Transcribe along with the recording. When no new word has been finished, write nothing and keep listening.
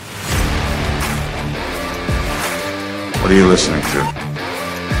What are you listening to?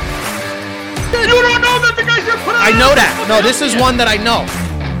 You don't know that the guys you're putting. I know that. No, this is one that I know.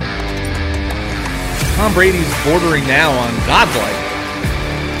 Tom Brady's bordering now on godlike.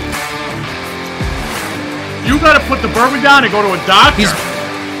 You got to put the bourbon down and go to a doctor.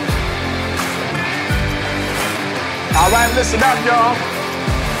 All right, listen up, y'all.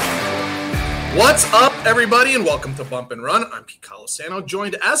 What's up, everybody, and welcome to Bump and Run. I'm Pete Colasano,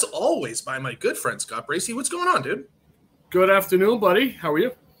 joined as always by my good friend Scott Bracey. What's going on, dude? Good afternoon, buddy. How are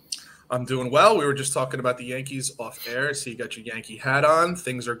you? I'm doing well. We were just talking about the Yankees off air, so you got your Yankee hat on.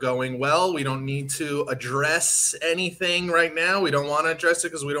 Things are going well. We don't need to address anything right now. We don't want to address it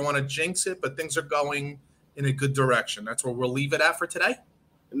because we don't want to jinx it, but things are going in a good direction. That's where we'll leave it at for today.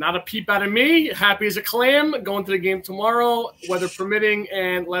 Not a peep out of me. Happy as a clam. Going to the game tomorrow, weather permitting,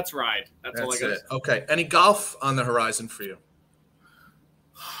 and let's ride. That's all I got to say. Okay. Any golf on the horizon for you?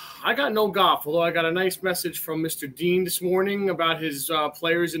 I got no golf, although I got a nice message from Mr. Dean this morning about his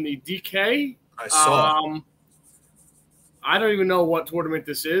players in the DK. I saw. I don't even know what tournament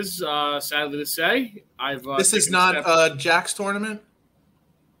this is, sadly to say. This is not Jack's tournament?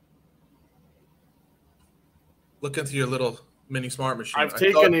 Look into your little mini smart machine. I've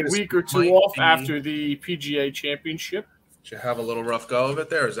taken a week or two off after the PGA Championship. Did you have a little rough go of it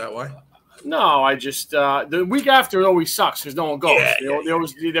there? Is that why? No, I just the week after always sucks because no one goes.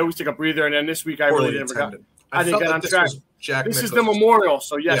 They always take a breather, and then this week I really didn't forget. I didn't get on track. This is the Memorial,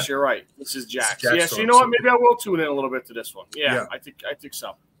 so yes, you're right. This is Jack's. Yes, you know what? Maybe I will tune in a little bit to this one. Yeah. I think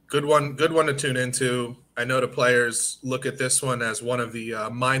so. Good one to tune into. I know the players look at this one as one of the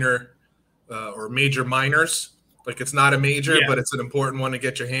minor or major minors. Like it's not a major, but it's an important one to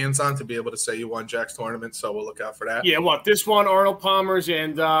get your hands on to be able to say you won Jack's tournament. So we'll look out for that. Yeah, what this one, Arnold Palmer's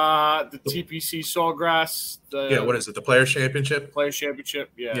and the TPC Sawgrass. What is it? The Players Championship. Players Championship.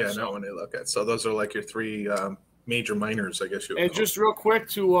 Yeah. Yeah, that one they look at. So those are like your three major minors, I guess. And just real quick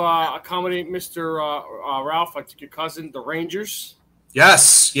to accommodate Mr. Ralph, I think your cousin, the Rangers.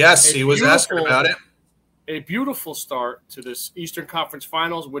 Yes, he was asking about it. A beautiful start to this Eastern Conference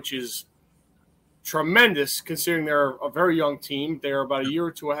Finals, which is tremendous considering they're a very young team. They're about a year or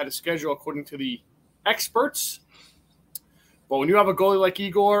two ahead of schedule according to the experts. But when you have a goalie like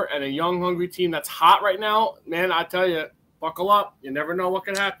Igor and a young, hungry team that's hot right now, man, I tell you, buckle up. You never know what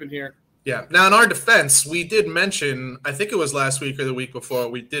can happen here. Yeah. Now, in our defense, we did mention, I think it was last week or the week before,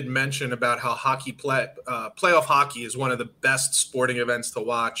 we did mention about how playoff hockey is one of the best sporting events to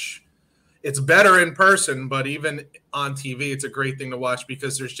watch. It's better in person, but even on TV, it's a great thing to watch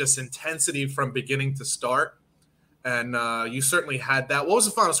because there's just intensity from beginning to start. And you certainly had that. What was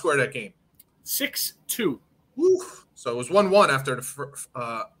the final score of that game? 6-2. Woo. So it was 1-1 after was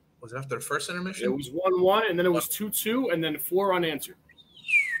it after the first intermission? It was 1-1, and then it was 2-2, and then 4 unanswered.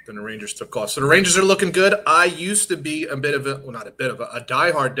 Then the Rangers took off. So the Rangers are looking good. I used to be a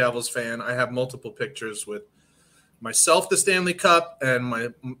diehard Devils fan. I have multiple pictures with myself, the Stanley Cup, and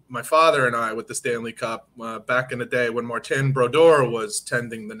my father and I with the Stanley Cup back in the day when Martin Brodeur was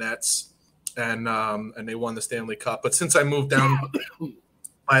tending the Nets, and they won the Stanley Cup. But since I moved down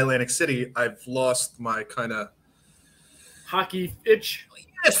by Atlantic City, I've lost my kind of hockey itch.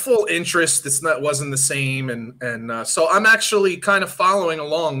 It's full interest. Wasn't the same, and so I'm actually kind of following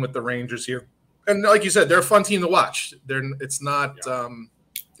along with the Rangers here. And like you said, they're a fun team to watch. It's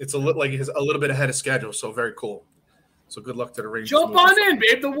a little bit ahead of schedule, so very cool. So good luck to the Rangers. Jump on in,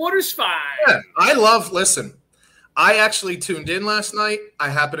 babe. The water's fine. Yeah, listen, I actually tuned in last night. I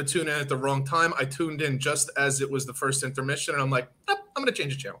happened to tune in at the wrong time. I tuned in just as it was the first intermission, and I'm like, I'm going to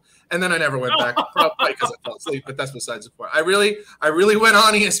change the channel. And then I never went back, probably because I fell asleep, but that's besides the point. I really went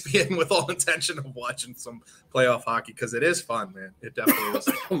on ESPN with all intention of watching some playoff hockey because it is fun, man. It definitely is.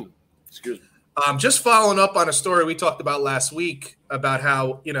 Excuse me. Just following up on a story we talked about last week about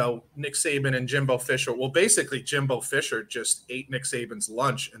how, Nick Saban and Jimbo Fisher, well, basically Jimbo Fisher just ate Nick Saban's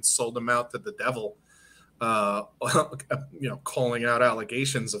lunch and sold him out to the devil, calling out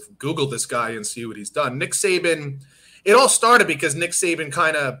allegations of Google this guy and see what he's done. Nick Saban, it all started because Nick Saban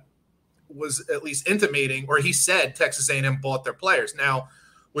kind of was at least intimating, or he said Texas A&M bought their players. Now,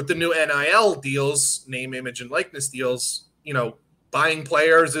 with the new NIL deals, name, image, and likeness deals, buying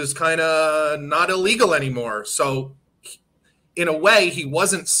players is kind of not illegal anymore. So in a way, he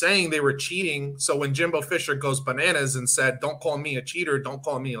wasn't saying they were cheating. So when Jimbo Fisher goes bananas and said, don't call me a cheater, don't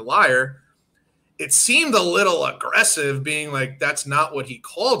call me a liar, it seemed a little aggressive, being like, that's not what he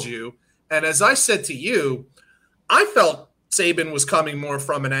called you. And as I said to you, I felt Saban was coming more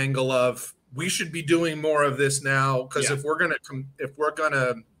from an angle of we should be doing more of this now, because if we're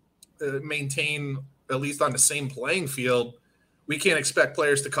gonna maintain at least on the same playing field, we can't expect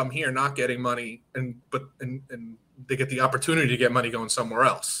players to come here not getting money and they get the opportunity to get money going somewhere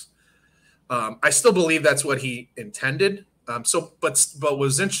else. I still believe that's what he intended. But what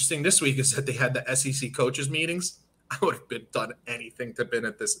was interesting this week is that they had the SEC coaches meetings. I would have done anything to been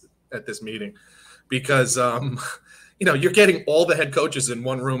at this meeting because you're getting all the head coaches in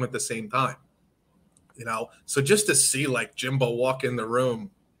one room at the same time. So just to see like Jimbo walk in the room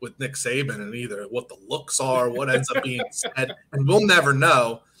with Nick Saban and either what the looks are, what ends up being said, and we'll never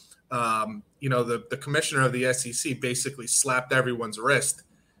know. The commissioner of the SEC basically slapped everyone's wrist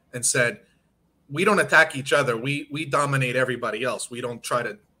and said, we don't attack each other. We dominate everybody else. We don't try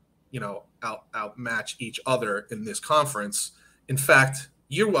to, outmatch each other in this conference. In fact,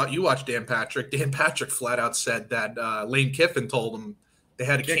 you watch Dan Patrick. Dan Patrick flat out said that Lane Kiffin told him they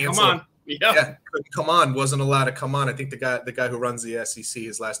had to cancel. Come on. Yeah, come on. Wasn't allowed to come on. I think the guy who runs the SEC,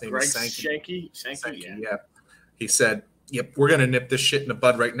 his last name is Sankey. Sankey, yeah. He said, yep, we're going to nip this shit in the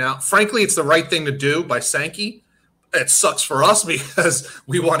bud right now. Frankly, it's the right thing to do by Sankey. It sucks for us because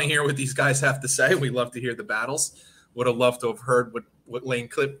we want to hear what these guys have to say. We love to hear the battles. Would have loved to have heard what Lane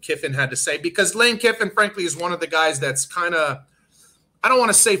Kiffin had to say because Lane Kiffin, frankly, is one of the guys that's kind of, I don't want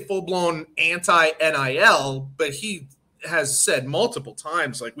to say full-blown anti-NIL, but he has said multiple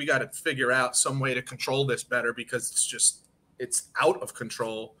times, like, we got to figure out some way to control this better because it's out of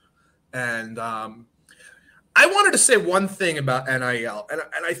control. And I wanted to say one thing about NIL, and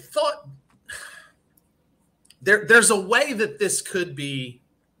I thought there's a way that this could be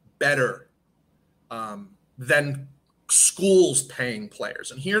better than schools paying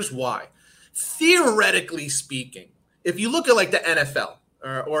players. And here's why. Theoretically speaking, if you look at like the NFL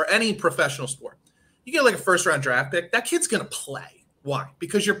or any professional sport, you get like a first-round draft pick, that kid's going to play. Why?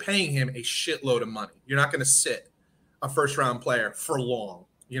 Because you're paying him a shitload of money. You're not going to sit a first-round player for long.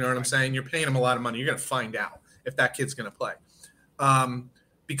 You know what I'm saying? You're paying him a lot of money. You're going to find out if that kid's going to play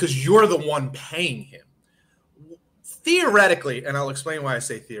because you're the one paying him. Theoretically, and I'll explain why I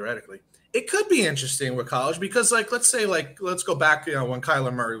say theoretically, it could be interesting with college because, like, let's go back, when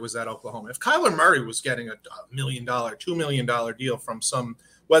Kyler Murray was at Oklahoma. If Kyler Murray was getting a $1 million, $2 million deal from some,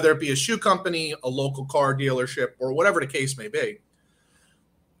 whether it be a shoe company, a local car dealership, or whatever the case may be,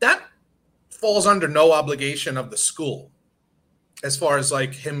 that falls under no obligation of the school as far as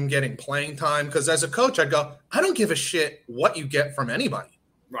like him getting playing time. Because as a coach, I go, I don't give a shit what you get from anybody.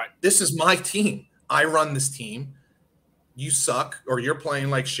 Right. This is my team. I run this team. You suck, or you're playing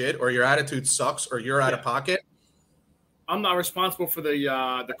like shit, or your attitude sucks, or you're out of pocket. I'm not responsible for the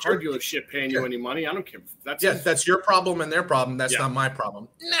car dealership paying you any money. I don't care. That's your problem and their problem. That's not my problem.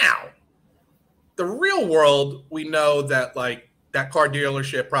 Now, the real world, we know that like that car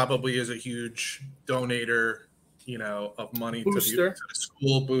dealership probably is a huge donator, of money to the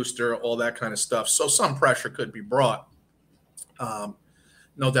school, booster, all that kind of stuff. So some pressure could be brought,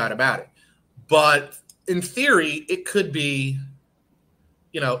 no doubt about it. But in theory, it could be,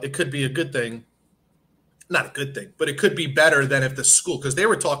 it could be a good thing. Not a good thing, but it could be better than if the school, because they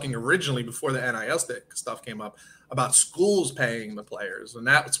were talking originally before the NIL stuff came up about schools paying the players. And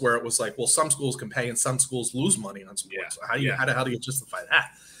that's where it was like, well, some schools can pay and some schools lose money on sports. Yeah. So how do you justify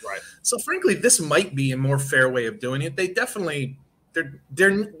that? Right. So frankly, this might be a more fair way of doing it. They definitely, they're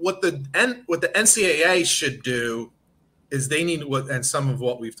what the NCAA should do is they need and some of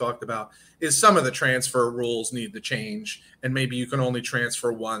what we've talked about is some of the transfer rules need to change. And maybe you can only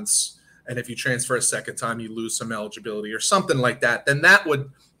transfer once. And if you transfer a second time, you lose some eligibility or something like that. Then that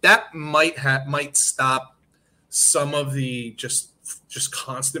might stop some of the just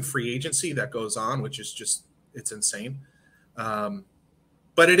constant free agency that goes on, which is just, it's insane.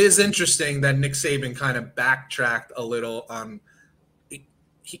 But it is interesting that Nick Saban kind of backtracked a little on.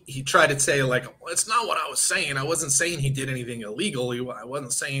 He tried to say like, well, it's not what I was saying. I wasn't saying he did anything illegal. I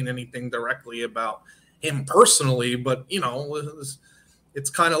wasn't saying anything directly about him personally, but it's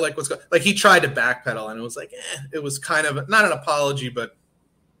kind of like like he tried to backpedal and it was like, it was kind of not an apology, but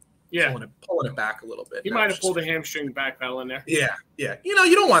pulling it back a little bit. He might have pulled a hamstring backpedal in there. Yeah.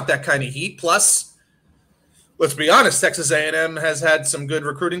 You don't want that kind of heat. Plus, let's be honest, Texas A&M has had some good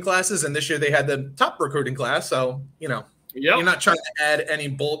recruiting classes, and this year they had the top recruiting class. So, You're not trying to add any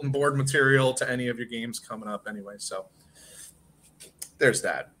bulletin board material to any of your games coming up anyway. So there's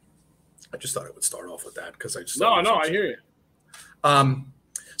that. I just thought I would start off with that because I just I hear you.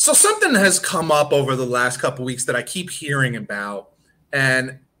 So something has come up over the last couple of weeks that I keep hearing about,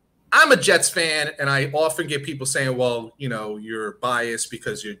 and I'm a Jets fan, and I often get people saying, well, you're biased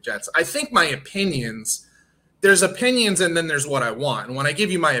because you're Jets. I think my opinions, there's opinions and then there's what I want. And when I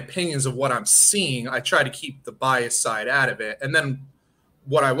give you my opinions of what I'm seeing, I try to keep the bias side out of it. And then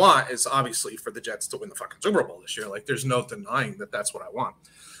what I want is obviously for the Jets to win the fucking Super Bowl this year. Like, there's no denying that that's what I want.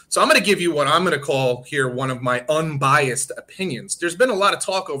 So I'm going to give you what I'm going to call here one of my unbiased opinions. There's been a lot of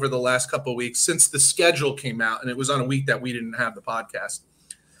talk over the last couple of weeks since the schedule came out, and it was on a week that we didn't have the podcast,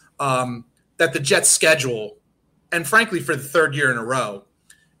 that the Jets schedule, and frankly for the third year in a row,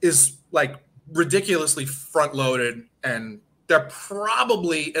 is like ridiculously front-loaded, and they're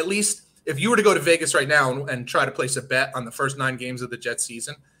probably, at least if you were to go to Vegas right now and try to place a bet on the first 9 games of the Jets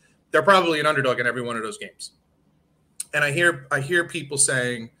season, they're probably an underdog in every one of those games. And I hear people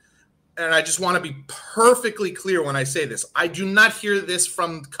saying, and I just want to be perfectly clear when I say this, I do not hear this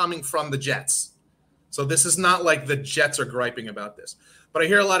coming from the Jets. So this is not like the Jets are griping about this. But I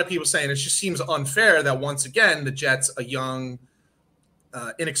hear a lot of people saying it just seems unfair that once again the Jets, a young,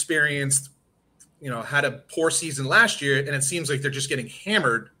 inexperienced, had a poor season last year, and it seems like they're just getting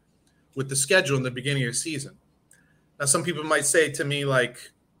hammered with the schedule in the beginning of the season. Now, some people might say to me, like,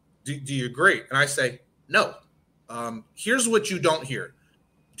 do you agree? And I say, no. Here's what you don't hear.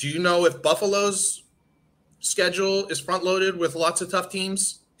 Do you know if Buffalo's schedule is front-loaded with lots of tough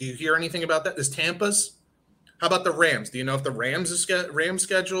teams? Do you hear anything about that? Is Tampa's? How about the Rams? Do you know if the Rams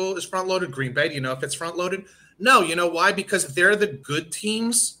schedule is front-loaded? Green Bay, do you know if it's front-loaded? No. You know why? Because they're the good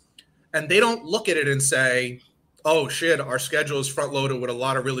teams, and they don't look at it and say, oh, shit, our schedule is front-loaded with a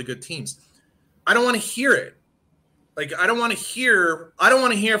lot of really good teams. I don't want to hear it. Like, I don't want to hear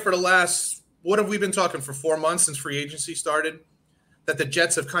for the last, what have we been talking for 4 months since free agency started? That the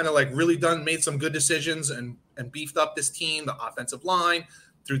Jets have kind of like really made some good decisions and beefed up this team, the offensive line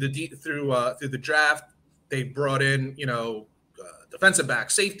through the draft. They brought in, defensive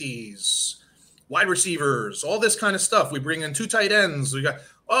backs, safeties, wide receivers, all this kind of stuff. We bring in 2 tight ends. We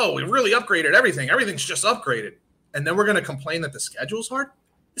really upgraded everything. Everything's just upgraded. And then we're going to complain that the schedule's hard?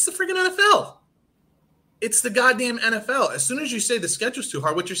 It's the freaking NFL. It's the goddamn NFL. As soon as you say the schedule's too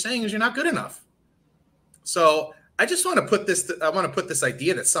hard, what you're saying is you're not good enough. So I just want to put this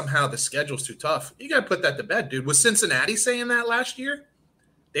idea that somehow the schedule's too tough. You got to put that to bed, dude. Was Cincinnati saying that last year?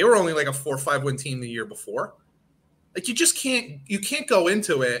 They were only like a 4 or 5 win team the year before. Like, you can't go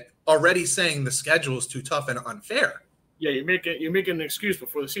into it already saying the schedule is too tough and unfair. Yeah, you're making an excuse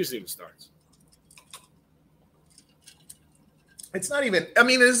before the season even starts. It's not even, I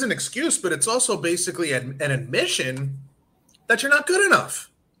mean, it is an excuse, but it's also basically an admission that you're not good enough.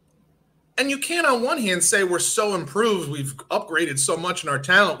 And you can't on one hand say we're so improved, we've upgraded so much in our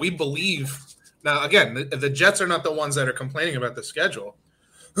talent, we believe. Now, again, the Jets are not the ones that are complaining about the schedule.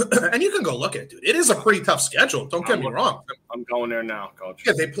 And you can go look at it, dude. It is a pretty tough schedule. Don't get me wrong. I'm going there now, Coach.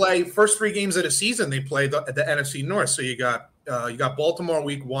 Yeah, they play first 3 games of the season. They play the NFC North. So you got Baltimore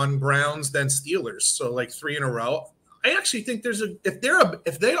week 1, Browns, then Steelers. So like 3 in a row. I actually think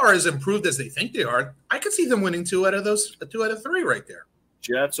if they are as improved as they think they are, I could see them winning 2 out of 3 right there.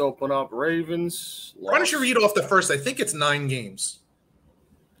 Jets open up Ravens. Why don't you read off the first? I think it's 9 games.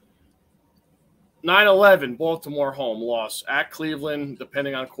 9-11, Baltimore home loss. At Cleveland,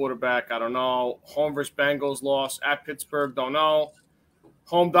 depending on quarterback, I don't know. Home versus Bengals loss. At Pittsburgh, don't know.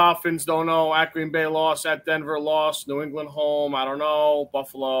 Home Dolphins, don't know. At Green Bay loss. At Denver loss. New England home, I don't know.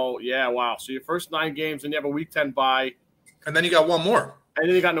 Buffalo, yeah, wow. So your first 9 games, and you have a Week 10 bye. And then you got one more. And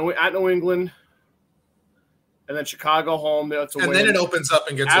then you got at New England. And then Chicago home. Then it opens up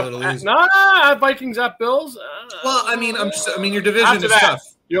and gets a little easier. At Vikings, at Bills. Well, I mean, your division is tough.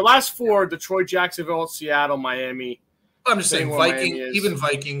 Your last 4, Detroit, Jacksonville, Seattle, Miami. I'm just saying,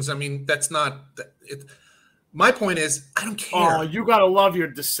 Vikings. I mean, that's not it. My point is, I don't care. Oh, you got to love your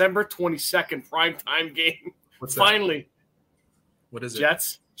December 22nd primetime game. What's Finally. What is it?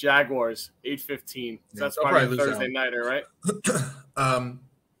 Jets, Jaguars, 8:15. So that's probably Thursday nighter, right?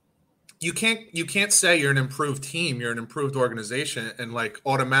 You can't say you're an improved team, you're an improved organization, and like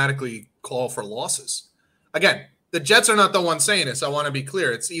automatically call for losses. Again, the Jets are not the ones saying this. I want to be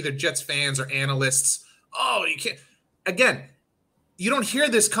clear. It's either Jets fans or analysts. Oh, you can't. Again, you don't hear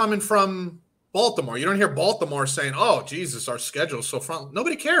this coming from Baltimore. You don't hear Baltimore saying, oh, Jesus, our schedule's so front.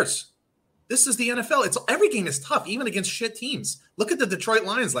 Nobody cares. This is the NFL. Every game is tough, even against shit teams. Look at the Detroit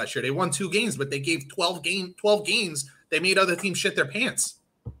Lions last year. They won 2 games, but they gave 12 games. They made other teams shit their pants.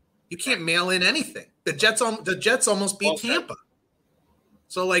 You can't mail in anything. The Jets almost beat Tampa.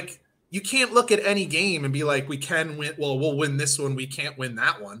 So, like, you can't look at any game and be like, we can win. Well, we'll win this one. We can't win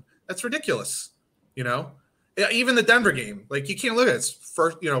that one. That's ridiculous. Even the Denver game, like, you can't look at it. It's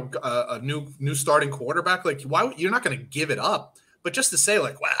first, a new starting quarterback. Like, why? You're not going to give it up. But just to say,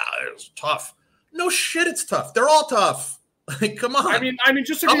 like, wow, it was tough. No shit, it's tough. They're all tough. Like, come on. I mean,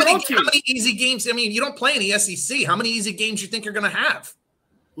 just how many easy games? I mean, you don't play in the SEC. How many easy games you think you're going to have?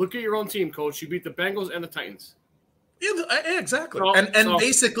 Look at your own team, Coach. You beat the Bengals and the Titans. Yeah, exactly. So- and so-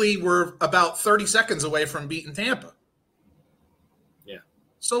 basically we're about 30 seconds away from beating Tampa. Yeah.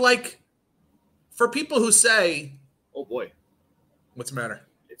 So, like, for people who say, Oh boy, what's the matter?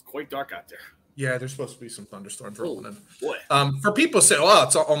 it's quite dark out there. Yeah, there's supposed to be some thunderstorms rolling in. Boy, For people who say, "Oh,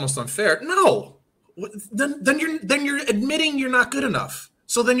 it's almost unfair." No, then you're admitting you're not good enough.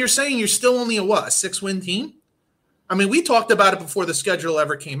 So then you're saying you're still only a 6-win team. I mean, we talked about it before the schedule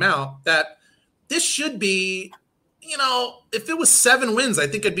ever came out that this should be, if it was 7 wins, I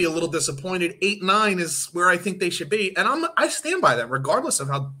think I'd be a little disappointed. 8-9 is where I think they should be, and I stand by that, regardless of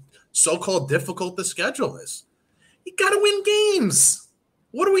how so-called difficult the schedule is. You got to win games.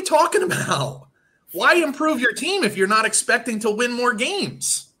 What are we talking about? Why improve your team if you're not expecting to win more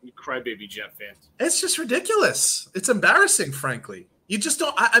games? you crybaby Jet fans. It's just ridiculous. It's embarrassing, frankly. You just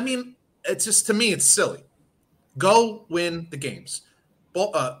don't. I mean, it's just, to me, it's silly. Go win the games.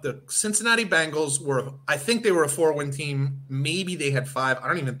 The Cincinnati Bengals I think they were a 4-win team. Maybe they had 5. I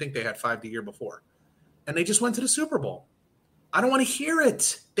don't even think they had 5 the year before. And they just went to the Super Bowl. I don't want to hear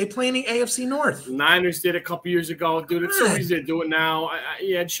it. They play in the AFC North. Niners did a couple years ago, dude. It's so easy to do it now.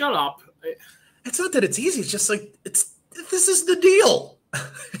 Yeah, shut up. It's not that it's easy. It's just like, this is the deal.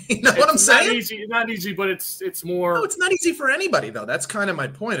 You know what I'm saying? It's not easy, but it's more. No, it's not easy for anybody, though. That's kind of my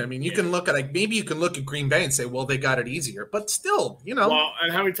point. I mean, you can look at, maybe you can look at Green Bay and say, well, they got it easier, but still, Well,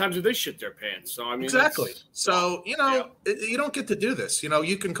 and how many times do they shit their pants? So I mean, exactly. So you don't get to do this.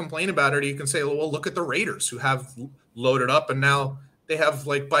 You can complain about it, or you can say, well, look at the Raiders who have loaded up, and now they have,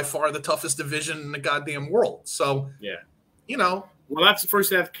 like, by far the toughest division in the goddamn world. So Well, that's the first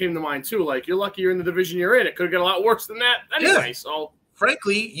thing that came to mind too. Like, you're lucky you're in the division you're in. It could get a lot worse than that anyway. Yeah. So.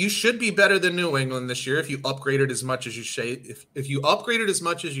 Frankly, you should be better than New England this year if you upgraded as much as you say. If you upgraded as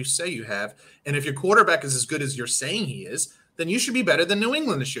much as you say you have, and if your quarterback is as good as you're saying he is, then you should be better than New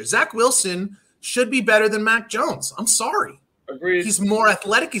England this year. Zach Wilson should be better than Mac Jones. I'm sorry. Agreed. He's more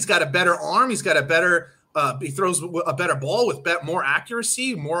athletic. He's got a better arm. He's got a better. He throws a better ball with more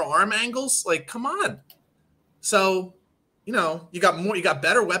accuracy, more arm angles. Like, come on. So, you got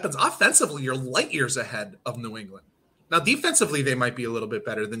better weapons. Offensively, you're light years ahead of New England. Now, defensively, they might be a little bit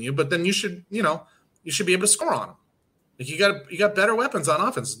better than you, but then you should be able to score on them. Like, you got better weapons on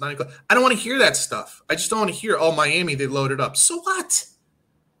offense. I don't want to hear that stuff. I just don't want to hear, oh, Miami, they loaded up. So what?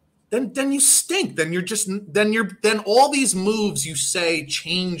 Then you stink. Then all these moves you say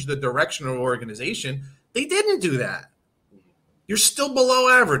change the direction of the organization. They didn't do that. You're still below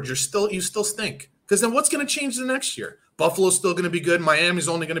average. You still stink. Because then what's going to change the next year? Buffalo's still going to be good. Miami's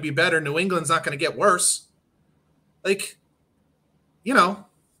only going to be better. New England's not going to get worse. Like, I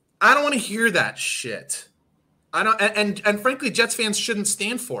don't want to hear that shit. I don't, and frankly, Jets fans shouldn't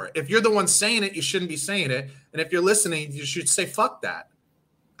stand for it. If you're the one saying it, you shouldn't be saying it. And if you're listening, you should say, fuck that.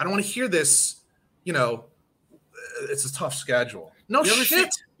 I don't want to hear this, it's a tough schedule. No shit.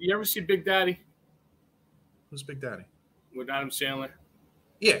 You ever see Big Daddy? Who's Big Daddy? With Adam Sandler?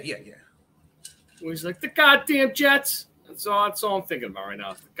 Yeah. Where he's like, the goddamn Jets. That's all I'm thinking about right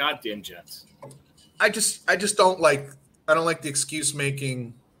now. The goddamn Jets. I just don't like the excuse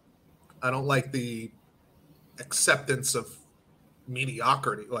making. I don't like the acceptance of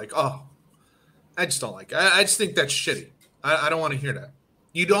mediocrity. Like, I just don't like it. I just think that's shitty. I don't want to hear that.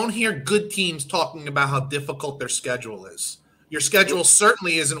 You don't hear good teams talking about how difficult their schedule is. Your schedule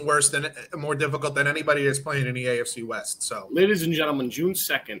certainly isn't more difficult than anybody that's playing in the AFC West. So, ladies and gentlemen, June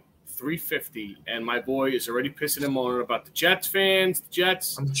 2nd, 3:50, and my boy is already pissing and moaning about the Jets fans. The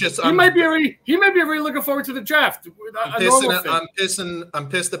Jets. He might be already looking forward to the draft. I'm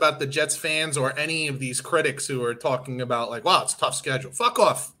pissed about the Jets fans or any of these critics who are talking about, like, wow, it's a tough schedule. Fuck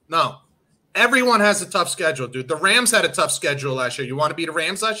off. No. Everyone has a tough schedule, dude. The Rams had a tough schedule last year. You want to be the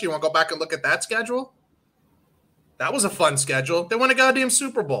Rams last year? You want to go back and look at that schedule? That was a fun schedule. They won a goddamn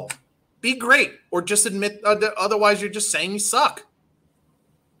Super Bowl. Be great, or just admit otherwise you're just saying you suck.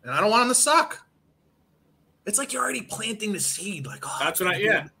 And I don't want them to suck. It's like you're already planting the seed. Like, that's what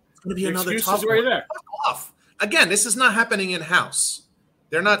It's going to be another tough right one. there. Fuck off. Again, this is not happening in-house.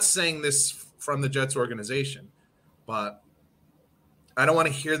 They're not saying this from the Jets organization. But I don't want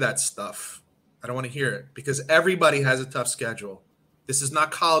to hear that stuff. I don't want to hear it because everybody has a tough schedule. This is not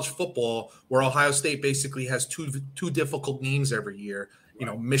college football where Ohio State basically has two difficult games every year.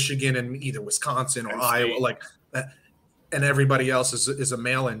 Right. Michigan and either Wisconsin or Iowa, like that. And everybody else is a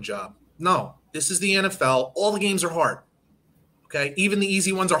mail-in job. No, this is the NFL. All the games are hard. Okay? Even the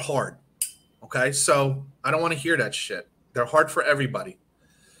easy ones are hard. Okay? So I don't want to hear that shit. They're hard for everybody.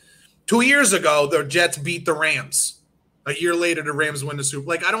 2 years ago, the Jets beat the Rams. A year later, the Rams win the Super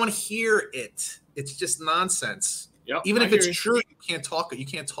Bowl. Like, I don't want to hear it. It's just nonsense. Yep, even I if it's hear you. true, you can't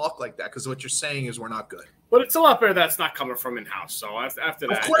talk like that because what you're saying is we're not good. But it's a lot better that's not coming from in-house. So after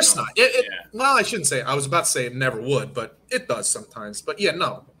that, Of course not. yeah. Well, I shouldn't say. I was about to say it never would, but it does sometimes. But yeah,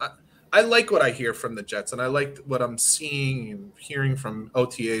 no. I like what I hear from the Jets, and I like what I'm seeing and hearing from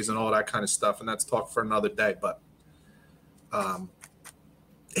OTAs and all that kind of stuff, and that's talk for another day. But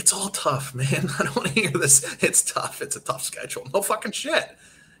it's all tough, man. I don't want to hear this. It's tough. It's a tough schedule. No fucking shit.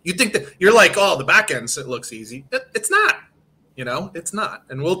 You think that you're like, oh, the back end it looks easy. It's not. It's not.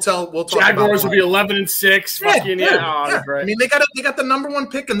 And we'll talk. Jaguars will be 11-6. Yeah. Great. I mean, they got the number one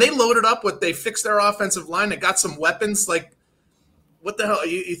pick, and they loaded up with. They fixed their offensive line. They got some weapons. Like, what the hell?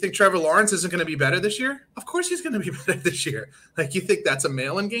 You think Trevor Lawrence isn't going to be better this year? Of course, he's going to be better this year. Like, you think that's a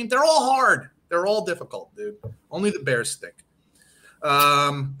mail-in game? They're all hard. They're all difficult, dude. Only the Bears stink.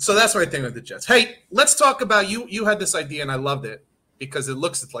 So that's my thing with the Jets. Hey, let's talk about you. You had this idea, and I loved it because it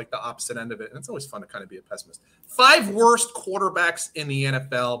looks like the opposite end of it, and it's always fun to kind of be a pessimist. 5 worst quarterbacks in the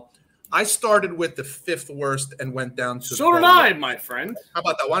NFL. I started with the 5th worst and went down to. So did I, my friend. How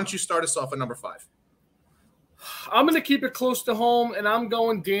about that? Why don't you start us off at number 5? I'm going to keep it close to home, and I'm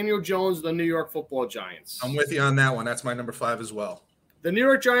going Daniel Jones, the New York Football Giants. I'm with you on that one. That's my number 5 as well. The New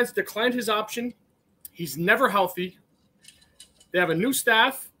York Giants declined his option. He's never healthy. They have a new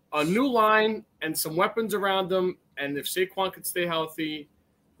staff, a new line, and some weapons around them. And if Saquon can stay healthy,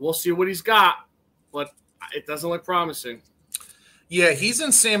 we'll see what he's got. But it doesn't look promising. Yeah, he's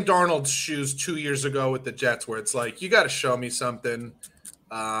in Sam Darnold's shoes 2 years ago with the Jets, where it's like, you got to show me something.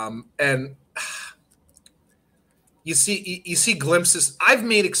 And you see glimpses. I've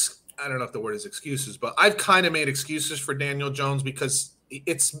made I don't know if the word is excuses, but I've kind of made excuses for Daniel Jones because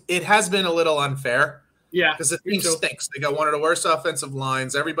it has been a little unfair. Yeah, because the team stinks. They got one of the worst offensive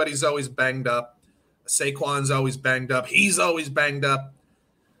lines. Everybody's always banged up. Saquon's always banged up. He's always banged up.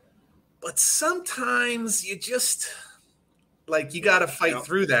 But sometimes you just you got to fight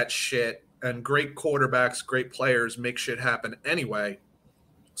through that shit. And great quarterbacks, great players make shit happen anyway.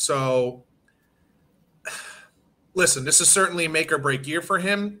 So, listen, this is certainly a make or break year for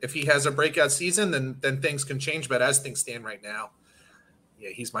him. If he has a breakout season, then things can change. But as things stand right now,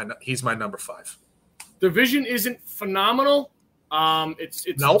 yeah, he's my number 5. Division isn't phenomenal. It's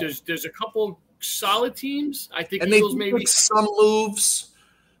nope. There's a couple solid teams. I think and Eagles they maybe some moves,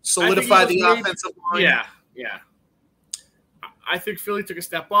 solidify the offensive line. Yeah. I think Philly took a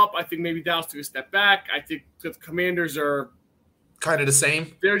step up. I think maybe Dallas took a step back. I think the Commanders are kind of the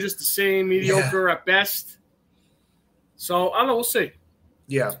same. They're just the same, mediocre at best. So I don't know. We'll see.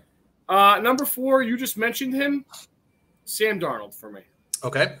 Yeah. Number 4, you just mentioned him, Sam Darnold for me.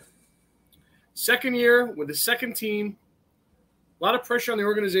 Okay. Second year with the second team. A lot of pressure on the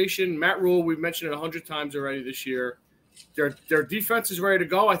organization. Matt Rule, we've mentioned it 100 times already this year. Their defense is ready to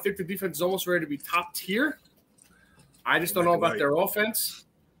go. I think the defense is almost ready to be top tier. I just don't know about their offense.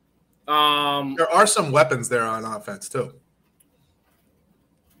 There are some weapons there on offense too.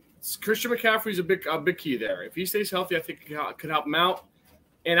 Christian McCaffrey's a big key there. If he stays healthy, I think he could help him out.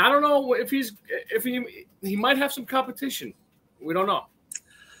 And I don't know if he might have some competition. We don't know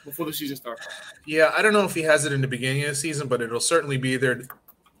before the season starts. Yeah, I don't know if he has it in the beginning of the season, but it'll certainly be there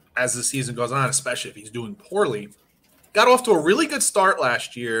as the season goes on, especially if he's doing poorly. Got off to a really good start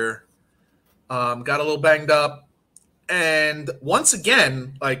last year. Got a little banged up. And once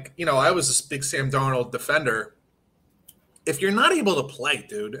again, I was this big Sam Darnold defender. If you're not able to play,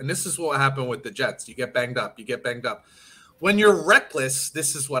 dude, and this is what happened with the Jets, you get banged up. When you're reckless,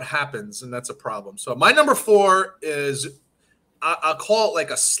 this is what happens, and that's a problem. So my number 4 is I'll call it like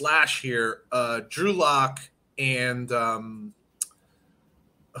a slash here. Drew Lock and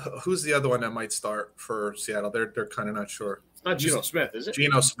who's the other one that might start for Seattle? They're kind of not sure. It's not Geno Smith, is it?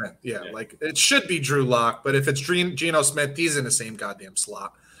 Geno Smith, yeah. Like it should be Drew Lock, but if it's Geno Smith, he's in the same goddamn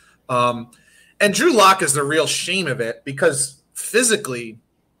slot. And Drew Lock is the real shame of it because physically,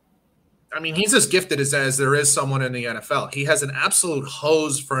 I mean, he's as gifted as there is someone in the NFL. He has an absolute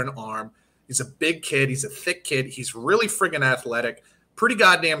hose for an arm. He's a big kid. He's a thick kid. He's really friggin' athletic, pretty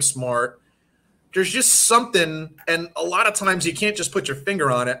goddamn smart. There's just something, and a lot of times you can't just put your finger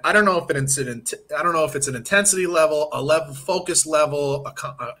on it. I don't know if it's an intensity level, a level focus level, a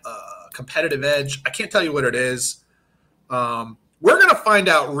competitive edge. I can't tell you what it is. We're gonna find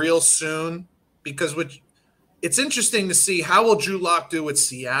out real soon because it's interesting to see how will Drew Lock do with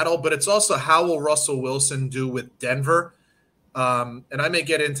Seattle, but it's also how will Russell Wilson do with Denver. And I may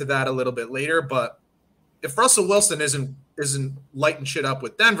get into that a little bit later, but if Russell Wilson isn't lighting shit up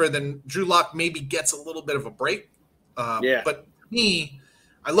with Denver, then Drew Lock maybe gets a little bit of a break. But for me,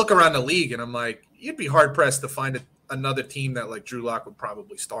 I look around the league and I'm like, you'd be hard pressed to find another team that like Drew Lock would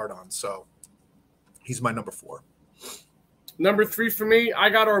probably start on. So he's my number 4. Number 3 for me, I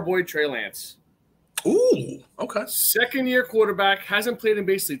got our boy Trey Lance. Ooh, okay. Second-year quarterback, hasn't played in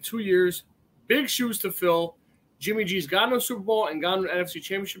basically 2 years. Big shoes to fill. Jimmy G's gotten a Super Bowl and gotten an NFC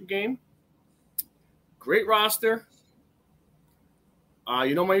Championship game. Great roster.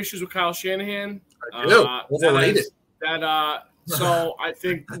 You know my issues with Kyle Shanahan. I do. Overrated. So I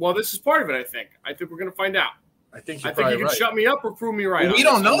think, well, this is part of it, I think. I think we're going to find out. I think you can right. shut me up or prove me right. Well, we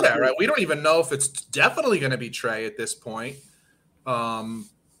don't know that, right? We don't even know if it's definitely going to be Trey at this point.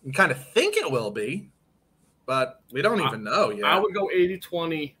 We kind of think it will be, but we don't even know yet. I would go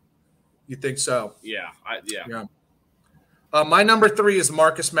 80-20. You think so? Yeah. Yeah. My number 3 is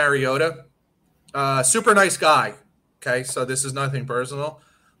Marcus Mariota. Super nice guy. Okay, so this is nothing personal.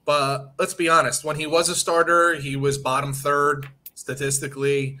 But let's be honest. When he was a starter, he was bottom third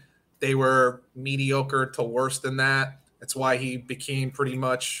statistically. They were mediocre to worse than that. That's why he became pretty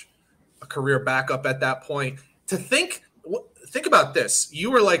much a career backup at that point. To think about this.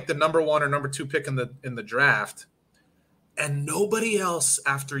 You were like the number 1 or number 2 pick in the draft, and nobody else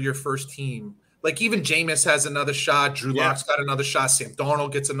after your first team. Like even Jameis has another shot. Drew Lock's got another shot. Sam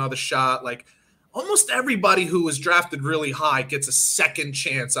Darnold gets another shot. Like almost everybody who was drafted really high gets a second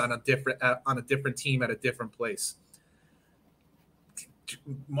chance on a different team at a different place.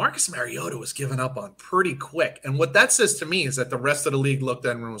 Marcus Mariota was given up on pretty quick. And what that says to me is that the rest of the league looked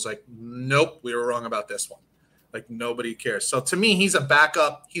at him and was like, nope, we were wrong about this one. Like nobody cares. So to me, he's a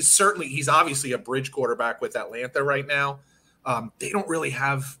backup. He's obviously a bridge quarterback with Atlanta right now. They don't really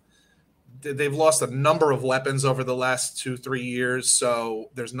have – they've lost a number of weapons over the last 2-3 years. So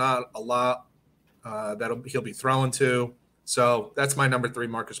there's not a lot that he'll be throwing to. So that's my number 3,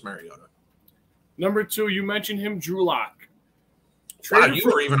 Marcus Mariota. Number 2, you mentioned him, Drew Lock. Wow, you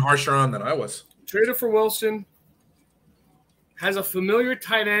were even harsher on than I was. Traded for Wilson. Has a familiar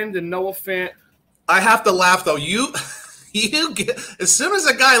tight end in Noah Fant. I have to laugh, though. You get, as soon as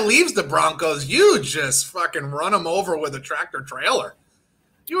a guy leaves the Broncos, you just fucking run him over with a tractor trailer.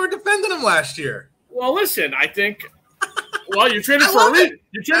 You were defending him last year. Well, listen, I think – well, you traded for a reason.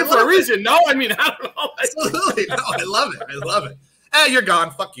 You traded for a reason. No, I mean, I don't know. Absolutely. No, I love it. Hey, you're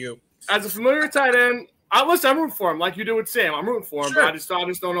gone. Fuck you. As a familiar tight end – I'm rooting for him like you do with Sam. I'm rooting for him, sure. But I just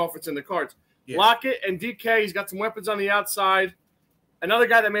don't know if it's in the cards. Yeah. Lockett and DK, he's got some weapons on the outside. Another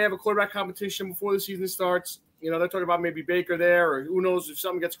guy that may have a quarterback competition before the season starts. You know, they're talking about maybe Baker there, or who knows if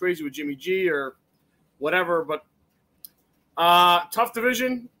something gets crazy with Jimmy G or whatever. But tough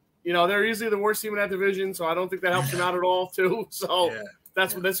division. You know, they're easily the worst team in that division, so I don't think that helps them out at all, too. So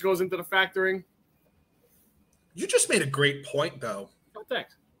that's what this goes into the factoring. You just made a great point, though. Oh,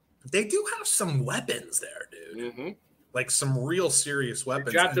 thanks. They do have some weapons there, dude. Mm-hmm. Like some real serious weapons.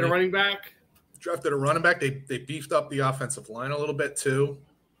 They drafted a running back. They beefed up the offensive line a little bit too.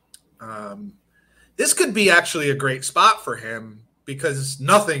 This could be actually a great spot for him because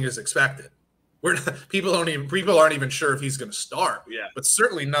nothing is expected. People aren't even sure if he's going to start. Yeah. But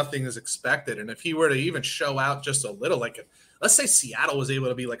certainly nothing is expected. And if he were to even show out just a little, like let's say Seattle was able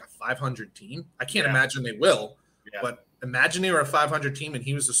to be like a 500 team. I can't imagine they will. Yeah. But imagine they were a 500 team and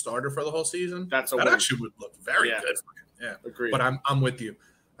he was the starter for the whole season. That actually would look very good for him. Yeah, agreed. But I'm with you.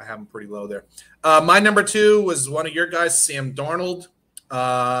 I have him pretty low there. My number 2 was one of your guys, Sam Darnold.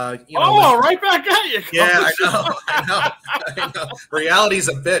 Right back at you. Yeah, I know. Reality's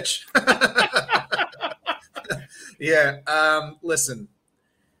a bitch. Yeah. Listen.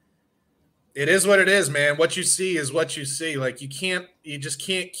 It is what it is, man. What you see is what you see. Like you just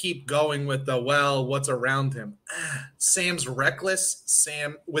can't keep going with what's around him. Sam's reckless.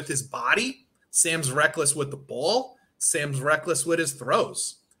 Sam with his body. Sam's reckless with the ball. Sam's reckless with his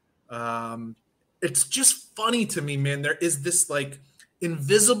throws. It's just funny to me, man. There is this like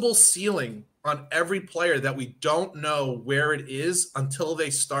invisible ceiling on every player that we don't know where it is until they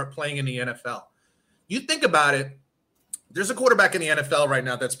start playing in the NFL. You think about it. There's a quarterback in the NFL right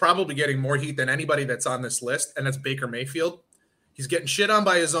now that's probably getting more heat than anybody that's on this list, and that's Baker Mayfield. He's getting shit on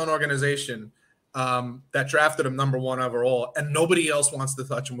by his own organization that drafted him number 1 overall, and nobody else wants to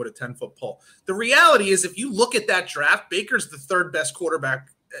touch him with a 10-foot pole. The reality is if you look at that draft, Baker's the 3rd best quarterback.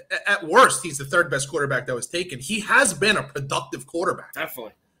 At worst, he's the 3rd best quarterback that was taken. He has been a productive quarterback.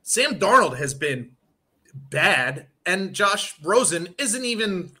 Definitely. Sam Darnold has been bad, and Josh Rosen isn't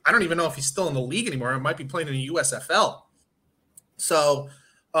even – I don't even know if he's still in the league anymore. He might be playing in the USFL. So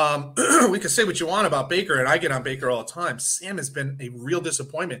we could say what you want about Baker, and I get on Baker all the time. Sam has been a real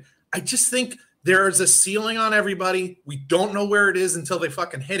disappointment. I just think there's a ceiling on everybody. We don't know where it is until they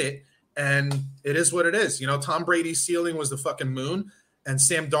fucking hit it, and it is what it is. You know, Tom Brady's ceiling was the fucking moon, and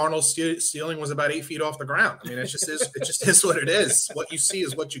Sam Darnold's ceiling was about 8 feet off the ground. I mean, it just is what it is. What you see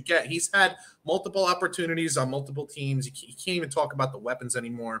is what you get. He's had multiple opportunities on multiple teams. You can't even talk about the weapons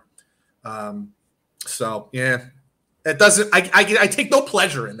anymore. So yeah, it doesn't. I take no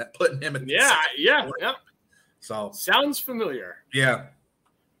pleasure in that, putting him in. Yeah. So sounds familiar. Yeah.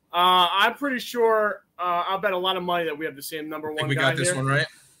 I'm pretty sure. I'll bet a lot of money that we have the same number one. I think we got this one right.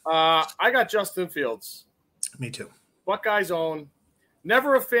 I got Justin Fields. Me too. Buckeyes own.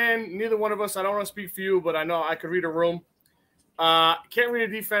 Never a fan. Neither one of us. I don't want to speak for you, but I know I could read a room. Can't read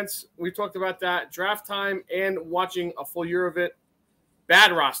a defense. We talked about that. Draft time and watching a full year of it.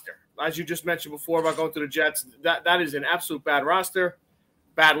 Bad roster. As you just mentioned before about going to the Jets, that is an absolute bad roster.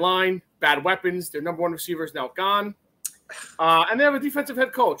 Bad line, bad weapons. Their number one receiver is now gone. And they have a defensive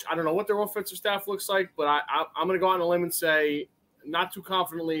head coach. I don't know what their offensive staff looks like, but I'm going to go out on a limb and say not too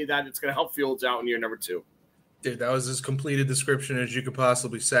confidently that it's going to help Fields out in year number 2. Dude, that was as complete a description as you could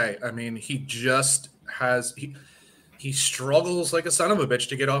possibly say. I mean, he just has he struggles like a son of a bitch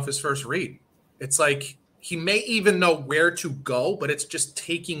to get off his first read. It's like he may even know where to go, but it's just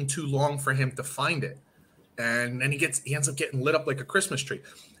taking too long for him to find it. And then he ends up getting lit up like a Christmas tree.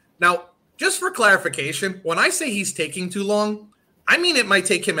 Now, just for clarification, when I say he's taking too long, I mean it might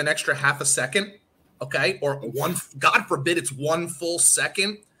take him an extra half a second, okay? Or one, God forbid, it's 1 full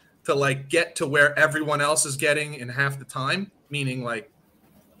second to like get to where everyone else is getting in half the time, meaning like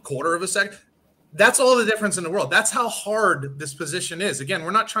quarter of a second. That's all the difference in the world. That's how hard this position is. Again,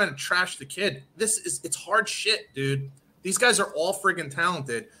 we're not trying to trash the kid. It's hard shit, dude. These guys are all friggin'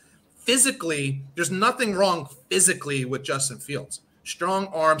 talented. Physically, there's nothing wrong physically with Justin Fields. Strong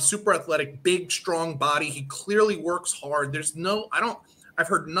arm, super athletic, big, strong body. He clearly works hard. I've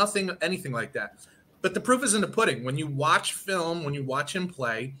heard anything like that. But the proof is in the pudding. When you watch film, when you watch him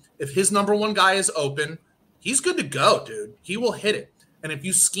play, if his number one guy is open, he's good to go, dude. He will hit it. And if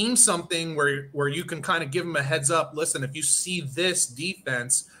you scheme something where you can kind of give him a heads up, listen, if you see this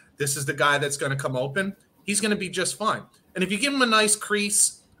defense, this is the guy that's going to come open, he's going to be just fine. And if you give him a nice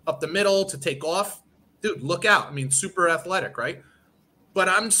crease up the middle to take off, dude, look out. I mean, super athletic, right? But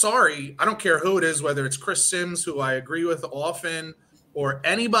I'm sorry, I don't care who it is, whether it's Chris Sims, who I agree with often, or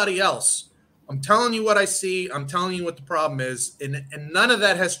anybody else. I'm telling you what I see. I'm telling you what the problem is, and none of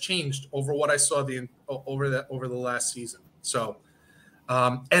that has changed over what I saw over the last season. So,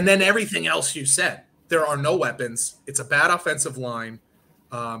 and then everything else you said, there are no weapons. It's a bad offensive line.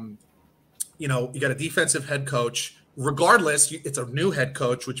 You got a defensive head coach. Regardless, it's a new head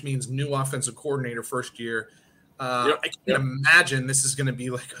coach, which means new offensive coordinator first year. I can't imagine this is going to be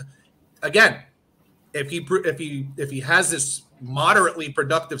like, again, if he has this moderately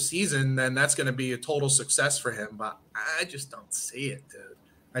productive season, then that's going to be a total success for him. But I just don't see it, dude.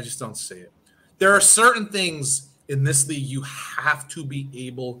 I just don't see it. There are certain things in this league you have to be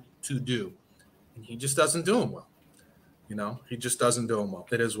able to do, and he just doesn't do them well. He just doesn't do them well.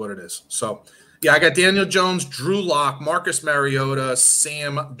 It is what it is. So, yeah, I got Daniel Jones, Drew Lock, Marcus Mariota,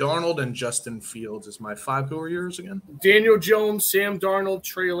 Sam Darnold, and Justin Fields is my 5. Who are yours again? Daniel Jones, Sam Darnold,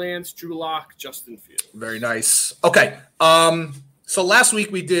 Trey Lance, Drew Lock, Justin Fields. Very nice. Okay. So last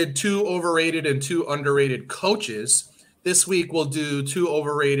week we did 2 overrated and 2 underrated coaches. This week we'll do 2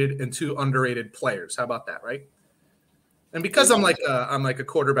 overrated and 2 underrated players. How about that, right? And because I'm like a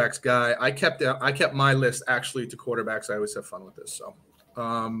quarterbacks guy, I kept my list actually to quarterbacks. I always have fun with this. So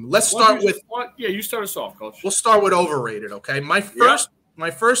let's start with you start us off, Coach. We'll start with overrated. Okay, my first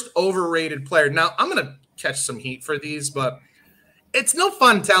overrated player. Now I'm gonna catch some heat for these, but it's no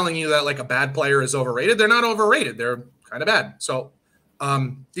fun telling you that like a bad player is overrated. They're not overrated. They're kind of bad. So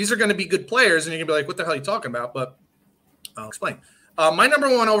these are going to be good players, and you're gonna be like, "What the hell are you talking about?" But I'll explain. My number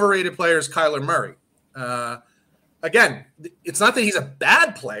 1 overrated player is Kyler Murray. Again, it's not that he's a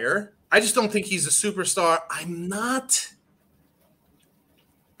bad player. I just don't think he's a superstar. I'm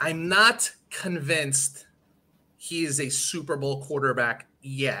not convinced he is a Super Bowl quarterback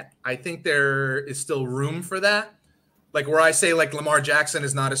yet. I think there is still room for that. Like where I say like Lamar Jackson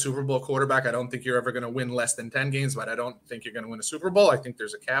is not a Super Bowl quarterback. I don't think you're ever going to win less than 10 games, but I don't think you're going to win a Super Bowl. I think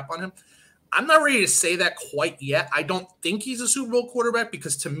there's a cap on him. I'm not ready to say that quite yet. I don't think he's a Super Bowl quarterback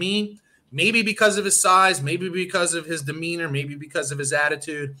because to me, maybe because of his size, maybe because of his demeanor, maybe because of his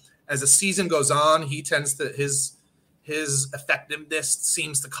attitude, as the season goes on, he tends to his effectiveness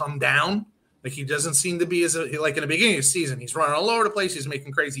seems to come down. Like he doesn't seem to be like in the beginning of the season, he's running all over the place. He's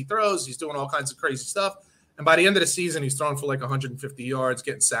making crazy throws. He's doing all kinds of crazy stuff. And by the end of the season, he's throwing for like 150 yards,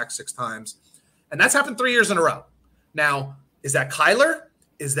 getting sacked 6 times. And that's happened 3 years in a row. Now, is that Kyler?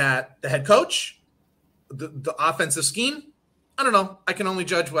 Is that the head coach? The offensive scheme? I don't know. I can only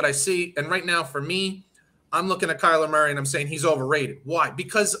judge what I see. And right now, for me, I'm looking at Kyler Murray and I'm saying he's overrated. Why?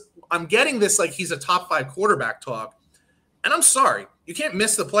 Because I'm getting this like he's a top 5 quarterback talk. And I'm sorry, you can't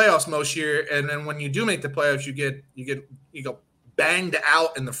miss the playoffs most year. And then when you do make the playoffs, you go banged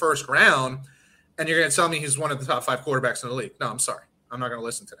out in the first round, and you're going to tell me he's one of the top 5 quarterbacks in the league. No, I'm sorry. I'm not going to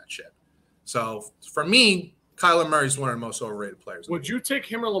listen to that shit. So for me, Kyler Murray is one of the most overrated players. Would you take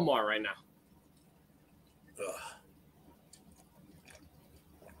him or Lamar right now?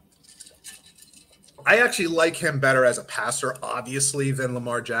 I actually like him better as a passer, obviously, than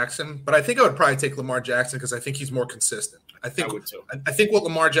Lamar Jackson. But I think I would probably take Lamar Jackson because I think he's more consistent. I would too. I think what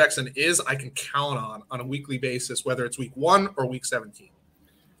Lamar Jackson is, I can count on a weekly basis, whether it's week 1 or week 17.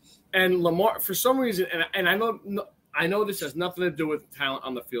 And Lamar, for some reason, and I know this has nothing to do with talent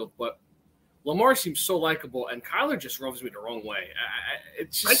on the field, but Lamar seems so likable, and Kyler just rubs me the wrong way.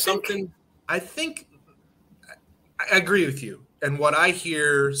 It's just something. I think I agree with you. And what I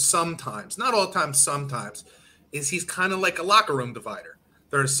hear sometimes, not all the time, sometimes, is he's kind of like a locker room divider.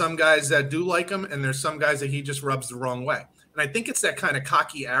 There are some guys that do like him, and there's some guys that he just rubs the wrong way. And I think it's that kind of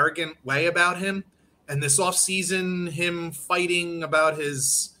cocky, arrogant way about him. And this offseason, him fighting about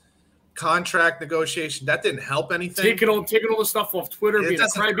his contract negotiation, that didn't help anything. Taking all the stuff off Twitter, being a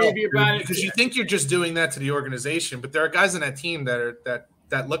crybaby about it. Because you think you're just doing that to the organization, but there are guys on that team that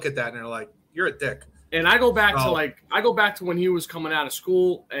look at that and they're like, you're a dick. And I go back to when he was coming out of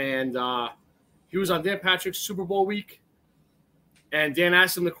school, and he was on Dan Patrick's Super Bowl week, and Dan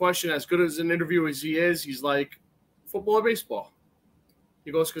asked him the question, as good as an interview as he is, he's like, football or baseball?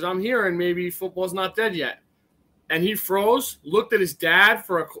 He goes, because I'm here and maybe football's not dead yet. And he froze, looked at his dad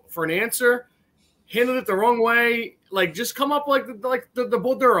for an answer, handled it the wrong way, like just come up like the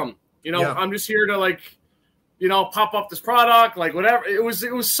Bull Durham. I'm just here to pop up this product, like whatever. It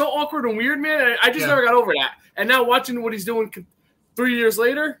was so awkward and weird, man. I just never got over that. And now watching what he's doing 3 years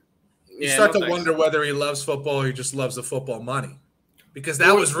later, you start to wonder whether he loves football or he just loves the football money. Because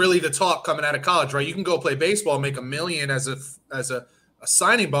that was really the talk coming out of college, right? You can go play baseball, make $1 million as a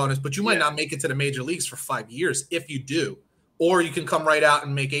signing bonus, but you might not make it to the major leagues for 5 years if you do. Or you can come right out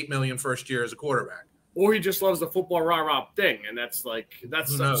and make $8 million first year as a quarterback. Or he just loves the football rah-rah thing, and that's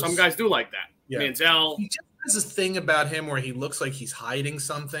some guys do like that. Yeah. Manziel. He just has this thing about him where he looks like he's hiding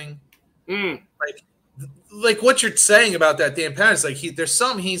something. Like what you're saying about that Dan Patrick, like there's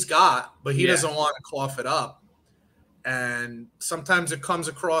something he's got, but he doesn't want to cough it up. And sometimes it comes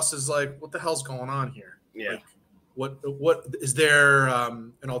across as like, what the hell's going on here? Yeah. Like, what is there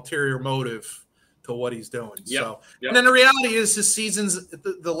an ulterior motive to what he's doing? Yep. So, and then the reality is his seasons,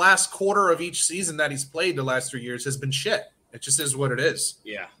 the last quarter of each season that he's played the last 3 years has been shit. It just is what it is.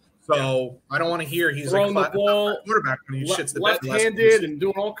 Yeah. So I don't want to hear he's throwing the ball quarterback when he shits the bed left-handed and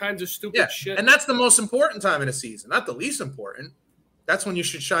doing all kinds of stupid shit. And that's the most important time in a season, not the least important. That's when you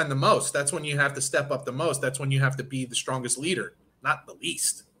should shine the most. That's when you have to step up the most. That's when you have to be the strongest leader, not the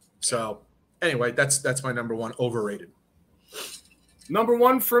least. So anyway, that's my number one, overrated. Number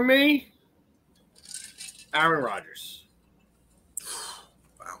one for me, Aaron Rodgers.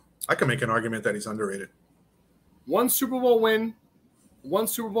 Wow. I can make an argument that he's underrated. 1 Super Bowl win, 1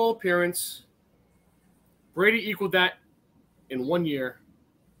 Super Bowl appearance. Brady equaled that in 1 year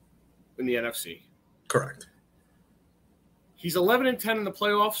in the NFC. Correct. He's 11-10 in the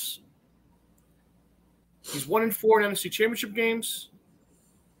playoffs. He's 1-4 in NFC Championship games.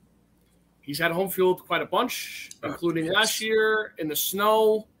 He's had home field quite a bunch, including last year in the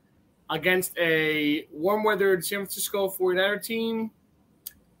snow against a warm-weathered San Francisco 49er team,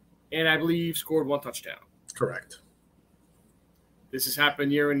 and I believe scored 1 touchdown. Correct. This has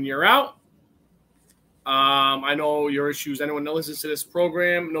happened year in, year out. I know your issues. Anyone that listens to this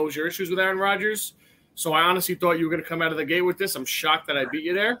program knows your issues with Aaron Rodgers. So I honestly thought you were going to come out of the gate with this. I'm shocked that I beat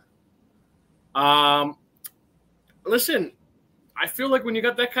you there. Listen, I feel like when you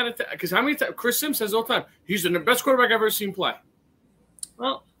got that kind of because how many times Chris Sims says all the time, he's the best quarterback I've ever seen play.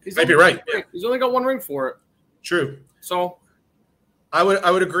 Well, he's might be right. Yeah. He's only got 1 ring for it. True. So I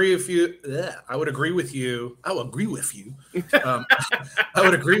would agree with you. I would agree with you. I would agree with you. I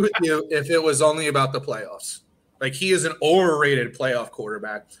would agree with you if it was only about the playoffs. Like, he is an overrated playoff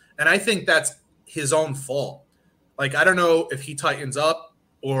quarterback, and I think that's his own fault. Like, I don't know if he tightens up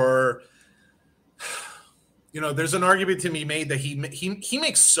or, there's an argument to be made that he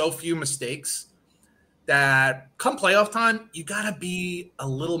makes so few mistakes that come playoff time, you got to be a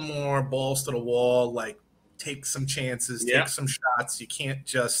little more balls to the wall, like take some chances, take some shots. You can't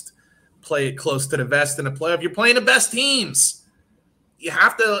just play it close to the vest in a playoff. You're playing the best teams. You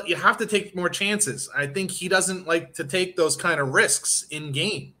have to take more chances. I think he doesn't like to take those kind of risks in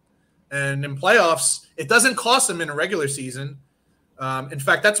game. And in playoffs, it doesn't cost him in a regular season. In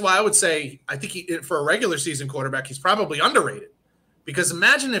fact, that's why I would say I think for a regular season quarterback, he's probably underrated. Because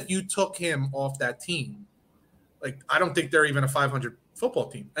imagine if you took him off that team. Like, I don't think they're even a 500 football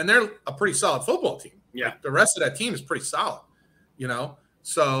team. And they're a pretty solid football team. Yeah. Like, the rest of that team is pretty solid, you know?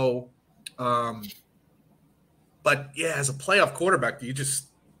 So, but yeah, as a playoff quarterback, you just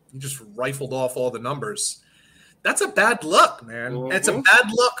rifled off all the numbers. That's a bad look, man. Mm-hmm. It's a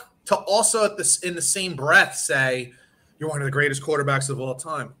bad look to also in the same breath say you're one of the greatest quarterbacks of all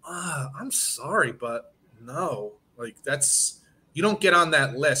time. I'm sorry, but no. Like, you don't get on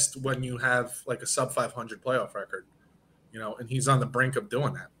that list when you have like a sub 500 playoff record, you know, and he's on the brink of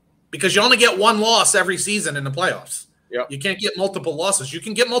doing that because you only get one loss every season in the playoffs. Yep. You can't get multiple losses. You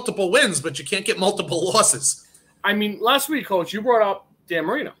can get multiple wins, but you can't get multiple losses. I mean, last week, Coach, you brought up Dan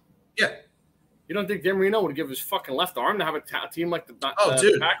Marino. Yeah. You don't think Dan Marino would give his fucking left arm to have a team like the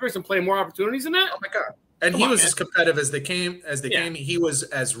Packers and play more opportunities than that? Oh my God! And he was as competitive as they came. He was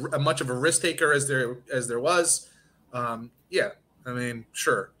as much of a risk taker as there was. Yeah, I mean,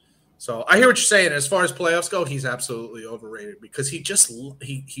 sure. So I hear what you're saying. As far as playoffs go, he's absolutely overrated because he just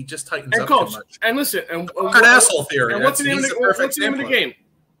tightens up too much. And listen, and asshole theory. And what's the name of the game?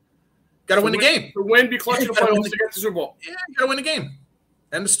 Got to win the game. To win, be clutch in the playoffs to get to the Super Bowl. Yeah, you got to win the game.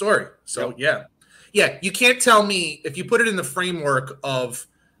 End of story. So yeah. You can't tell me if you put it in the framework of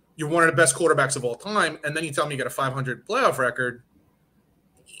you're one of the best quarterbacks of all time, and then you tell me you got a 500 playoff record.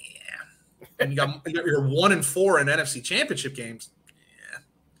 Yeah, and you're 1-4 in NFC Championship games. Yeah,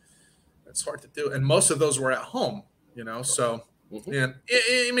 that's hard to do, and most of those were at home. You know, so yeah,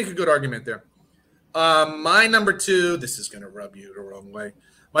 you make a good argument there. My number 2. This is going to rub you the wrong way.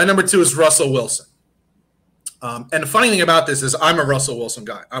 My number 2 is Russell Wilson. And the funny thing about this is I'm a Russell Wilson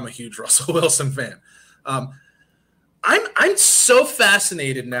guy. I'm a huge Russell Wilson fan. I'm so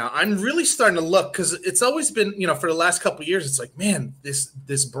fascinated now. I'm really starting to look because it's always been, you know, for the last couple of years, it's like, man,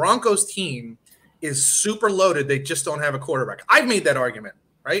 this Broncos team is super loaded. They just don't have a quarterback. I've made that argument,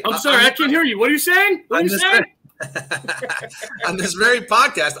 right? I'm sorry, I can't hear you. What are you saying? What are you saying? On this very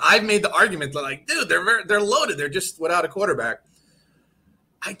podcast, I've made the argument that, like, dude, they're loaded. They're just without a quarterback.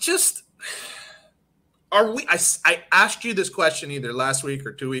 I asked you this question either last week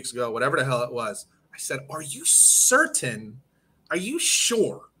or 2 weeks ago, whatever the hell it was. I said, are you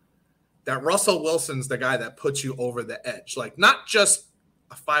sure that Russell Wilson's the guy that puts you over the edge? Like, not just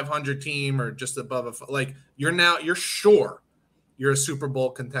a 500 team or just above you're sure you're a Super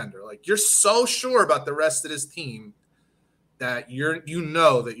Bowl contender. Like, you're so sure about the rest of this team that you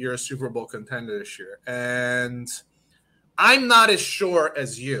know that you're a Super Bowl contender this year. And I'm not as sure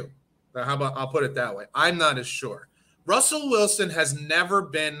as you. How about I'll put it that way. I'm not as sure. Russell Wilson has never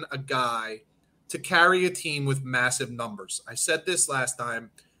been a guy to carry a team with massive numbers. I said this last time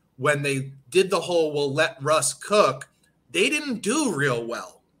when they did the whole we'll let Russ cook. They didn't do real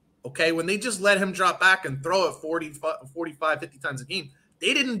well, okay? When they just let him drop back and throw it 45, 50 times a game,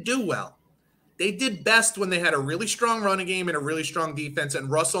 they didn't do well. They did best when they had a really strong running game and a really strong defense,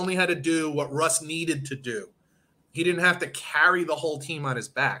 and Russ only had to do what Russ needed to do. He didn't have to carry the whole team on his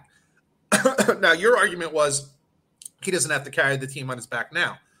back. Now, your argument was he doesn't have to carry the team on his back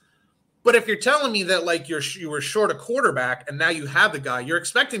now. But if you're telling me that, like, you were short a quarterback and now you have the guy, you're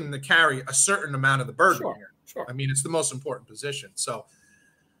expecting him to carry a certain amount of the burden here. Sure. I mean, it's the most important position. So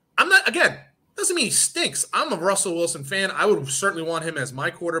I'm not, again, doesn't mean he stinks. I'm a Russell Wilson fan. I would certainly want him as my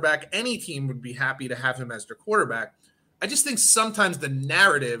quarterback. Any team would be happy to have him as their quarterback. I just think sometimes the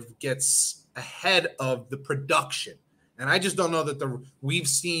narrative gets ahead of the production. And I just don't know that we've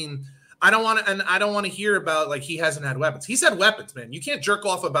seen – I don't want to hear about, like, he hasn't had weapons. He's had weapons, man. You can't jerk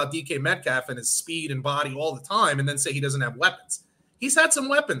off about DK Metcalf and his speed and body all the time and then say he doesn't have weapons. He's had some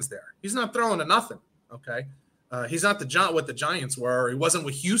weapons there. He's not throwing to nothing, okay? He's not what the Giants were, or he wasn't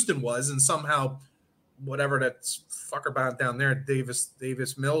what Houston was, and somehow whatever that fucker bound down there, Davis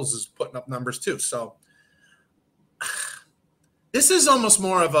Mills, is putting up numbers too. So this is almost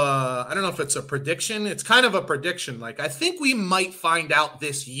more of a, I don't know if it's a prediction. It's kind of a prediction. Like, I think we might find out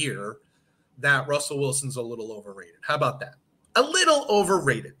this year that Russell Wilson's a little overrated. How about that? A little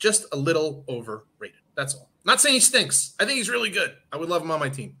overrated. Just a little overrated. That's all. Not saying he stinks. I think he's really good. I would love him on my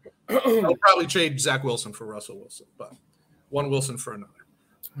team. I'll probably trade Zach Wilson for Russell Wilson, but one Wilson for another.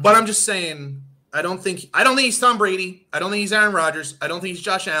 But I'm just saying, I don't think he's Tom Brady. I don't think he's Aaron Rodgers. I don't think he's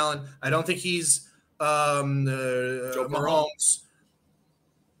Josh Allen. I don't think he's Mahomes.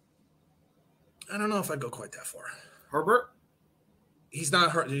 I don't know if I'd go quite that far. Herbert? He's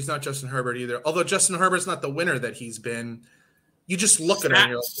not Justin Herbert either. Although Justin Herbert's not the winner that he's been. You just look at him. And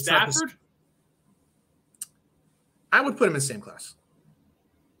you're like, Stafford? I would put him in the same class.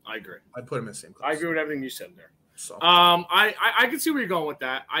 I agree. I'd put him in the same class. I agree with everything you said there. So I can see where you're going with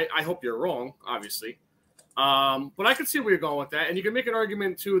that. I hope you're wrong, obviously. But I can see where you're going with that. And you can make an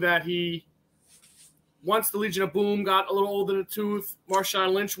argument, too, that once the Legion of Boom got a little old in the tooth,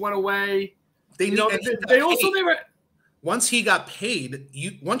 Marshawn Lynch went away. Once he got paid,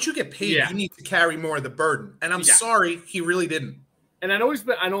 once you get paid, you need to carry more of the burden. And I'm sorry, he really didn't. And I know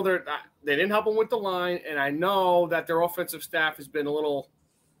they didn't help him with the line, and I know that their offensive staff has been a little,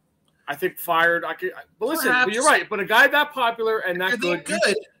 I think, fired. But listen, you're right. But a guy that popular and that good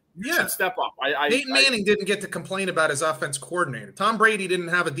should step up. Peyton Manning didn't get to complain about his offense coordinator. Tom Brady didn't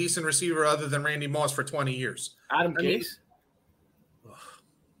have a decent receiver other than Randy Moss for 20 years. Adam Gase.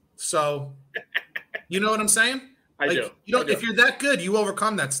 So, you know what I'm saying? I do. If you're that good, you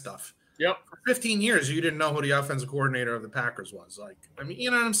overcome that stuff. Yep. For 15 years, you didn't know who the offensive coordinator of the Packers was.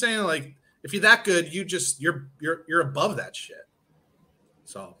 You know what I'm saying? Like, if you're that good, you're above that shit.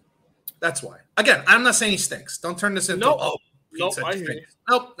 So that's why. Again, I'm not saying he stinks. Don't turn this into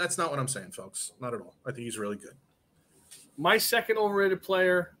Nope, that's not what I'm saying, folks. Not at all. I think he's really good. My second overrated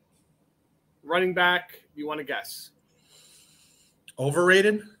player, running back. You want to guess?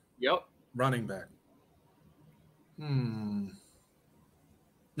 Overrated? Yep. Running back.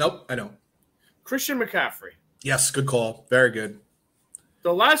 Nope, I don't. Christian McCaffrey. Yes, good call. Very good.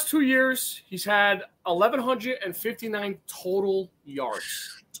 The last 2 years, he's had 1,159 total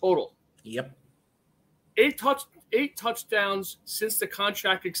yards. Total. Yep. 8 touchdowns since the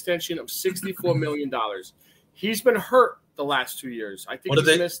contract extension of $64 million. He's been hurt the last 2 years. I think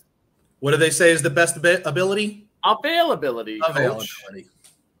he's missed. What do they say is the best ability? Availability. I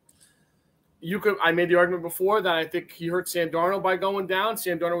made the argument before that I think he hurt Sam Darnold by going down.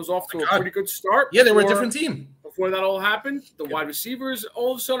 Sam Darnold was off to a pretty good start. Yeah, they were a different team. Before that all happened, the wide receivers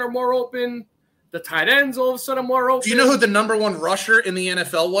all of a sudden are more open. The tight ends all of a sudden are more open. Do you know who the number one rusher in the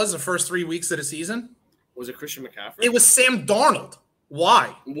NFL was the first 3 weeks of the season? Was it Christian McCaffrey? It was Sam Darnold.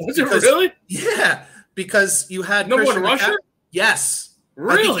 Why? Was it really? Yeah, because you had number one rusher. Yes,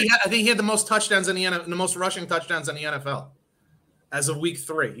 really. I think he had the most touchdowns in the NFL, the most rushing touchdowns in the NFL as of week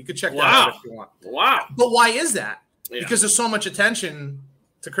 3. You could check that out if you want. Wow. But why is that? Yeah. Because there's so much attention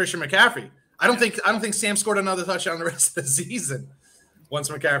to Christian McCaffrey. I don't think Sam scored another touchdown the rest of the season once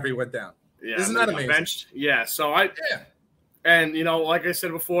McCaffrey went down. Yeah, isn't that amazing? Benched. Yeah. So and like I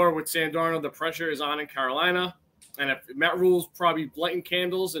said before, with Sam Darnold, the pressure is on in Carolina, and if Matt Rule's probably lighting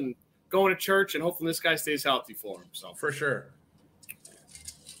candles and going to church, and hopefully this guy stays healthy for him. So for sure.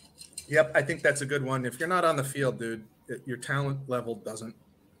 Yep, I think that's a good one. If you're not on the field, dude, your talent level doesn't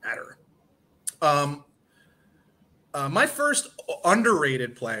matter. My first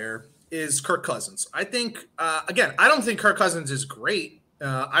underrated player is Kirk Cousins. I think, again, I don't think Kirk Cousins is great.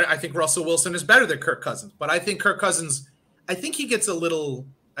 I think Russell Wilson is better than Kirk Cousins, but I think Kirk Cousins, I think he gets a little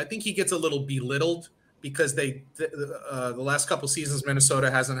belittled because the last couple seasons, Minnesota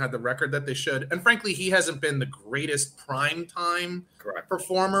hasn't had the record that they should. And frankly, he hasn't been the greatest prime time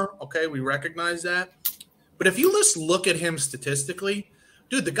performer. Okay, we recognize that. But if you just look at him statistically,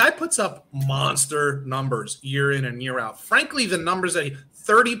 dude, the guy puts up monster numbers year in and year out. Frankly, the numbers that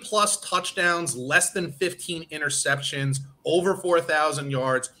 30-plus touchdowns, less than 15 interceptions, over 4,000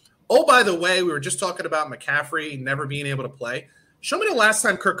 yards. Oh, by the way, we were just talking about McCaffrey never being able to play. Show me the last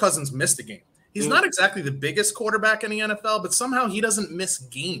time Kirk Cousins missed a game. He's not exactly the biggest quarterback in the NFL, but somehow he doesn't miss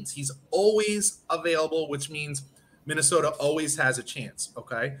games. He's always available, which means Minnesota always has a chance,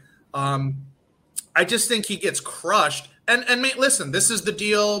 okay? I just think he gets crushed. And mate, listen, this is the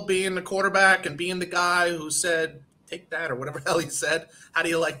deal, being the quarterback and being the guy who said, take that, or whatever the hell he said. How do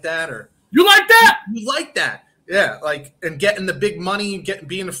you like that? Or you like that? You like that. Yeah, and getting the big money,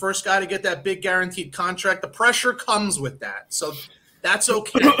 being the first guy to get that big guaranteed contract. The pressure comes with that. So that's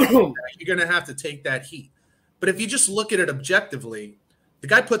okay. You're going to have to take that heat. But if you just look at it objectively, the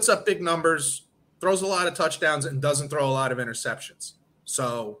guy puts up big numbers, throws a lot of touchdowns, and doesn't throw a lot of interceptions.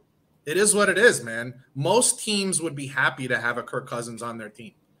 So it is what it is, man. Most teams would be happy to have a Kirk Cousins on their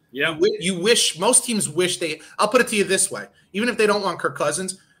team. Yeah. Most teams wish I'll put it to you this way. Even if they don't want Kirk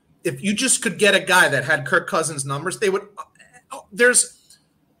Cousins, if you just could get a guy that had Kirk Cousins numbers, they would. What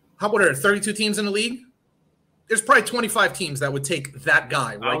are there, 32 teams in the league? There's probably 25 teams that would take that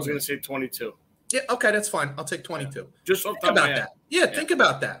guy. I was going to say 22. Yeah, okay, that's fine. I'll take 22. Yeah. Just think about that. Yeah, think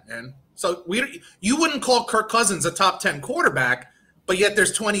about that, man. So you wouldn't call Kirk Cousins a top 10 quarterback, but yet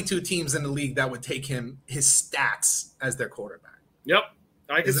there's 22 teams in the league that would take his stats as their quarterback. Yep,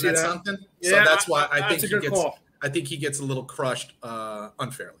 I can see that. Something? Yeah, so that's why I think he gets a little crushed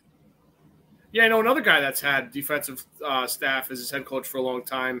unfairly. Yeah, I know another guy that's had defensive staff as his head coach for a long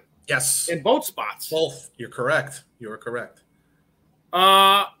time. Yes. In both spots. Both. You're correct. You are correct.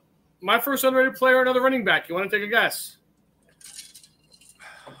 my first underrated player, another running back. You want to take a guess?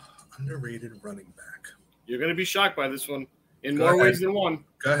 Underrated running back. You're going to be shocked by this one in Go more ahead. ways than one.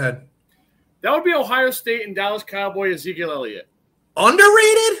 Go ahead. That would be Ohio State and Dallas Cowboy Ezekiel Elliott.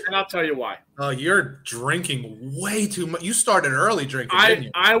 Underrated? And I'll tell you why. Oh, you're drinking way too much. You started early drinking, didn't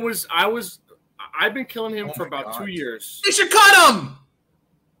you? I've been killing him for about 2 years. They should cut him.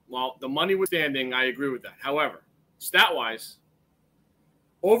 Well, the money was standing. I agree with that. However, stat-wise,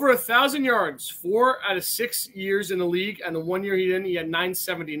 over 1,000 yards, 4 out of 6 years in the league, and the 1 year he didn't, he had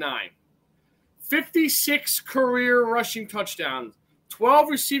 979. 56 career rushing touchdowns, 12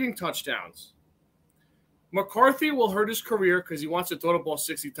 receiving touchdowns. McCarthy will hurt his career because he wants to throw the ball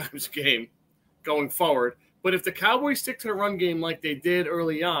 60 times a game going forward. But if the Cowboys stick to the run game like they did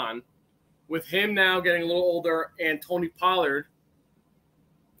early on, with him now getting a little older and Tony Pollard,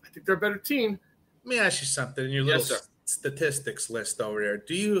 I think they're a better team. Let me ask you something. In your little statistics list over there,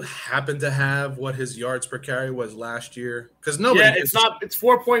 do you happen to have what his yards per carry was last year? Because nobody. Yeah, it's not. It's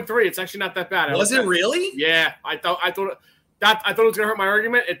 4.3. It's actually not that bad. Was it really? Yeah, I thought it was gonna hurt my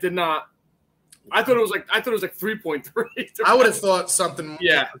argument. It did not. I thought it was like 3.3. I would have thought something.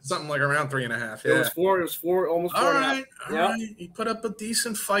 Yeah, something like around 3.5. Yeah. It was four, almost 4. All right. He put up a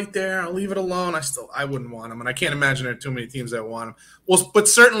decent fight there. I'll leave it alone. I wouldn't want him, and I can't imagine there are too many teams that want him. Well, but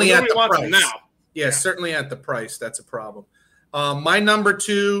certainly at the price now. Yeah, certainly at the price, that's a problem. My number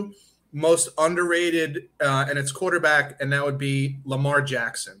 2 most underrated, and it's quarterback, and that would be Lamar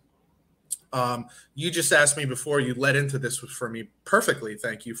Jackson. You just asked me before you led into this for me perfectly.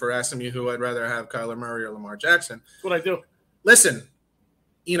 Thank you for asking me who I'd rather have, Kyler Murray or Lamar Jackson. That's what I do. Listen,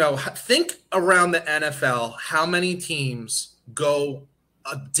 think around the NFL, how many teams go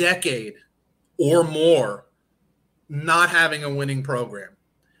a decade or more not having a winning program,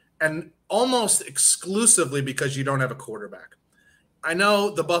 and almost exclusively because you don't have a quarterback. I know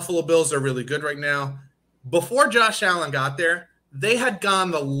the Buffalo Bills are really good right now. Before Josh Allen got there, they had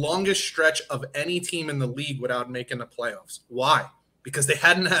gone the longest stretch of any team in the league without making the playoffs. Why? Because they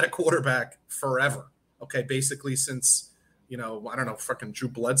hadn't had a quarterback forever. Okay, basically since, I don't know, fucking Drew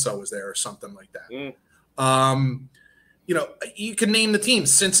Bledsoe was there or something like that. You can name the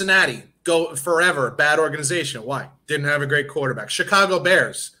teams. Cincinnati, go forever, bad organization. Why? Didn't have a great quarterback. Chicago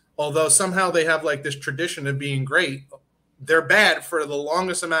Bears, although somehow they have like this tradition of being great, they're bad for the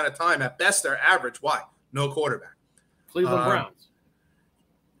longest amount of time. At best, they're average. Why? No quarterback.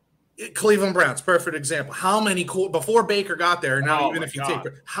 Cleveland Browns, perfect example. How many before Baker got there? Now, even if you take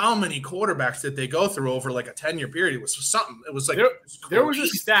how many quarterbacks did they go through over like a 10-year period? It was something. It was like there was a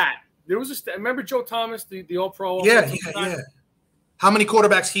stat. Remember Joe Thomas, the All-Pro? Yeah. How many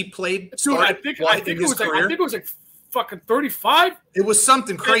quarterbacks he played? Dude, I think it was like fucking 35. It was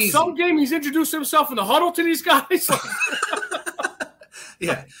something crazy. In some game, he's introduced himself in the huddle to these guys.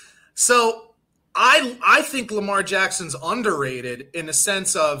 Yeah. So I think Lamar Jackson's underrated in the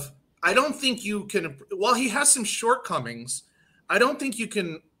sense of I don't think you can. While he has some shortcomings, I don't think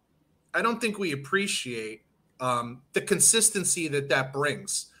we appreciate the consistency that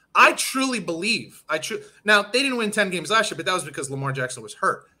brings. I truly believe. Now they didn't win 10 games last year, but that was because Lamar Jackson was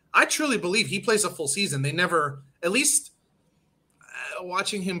hurt. I truly believe he plays a full season. They never, at least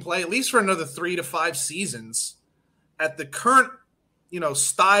watching him play, at least for another 3 to 5 seasons, at the current,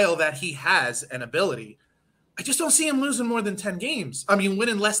 style that he has and ability, I just don't see him losing more than 10 games. I mean,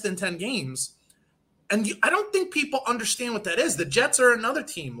 winning less than 10 games. And I don't think people understand what that is. The Jets are another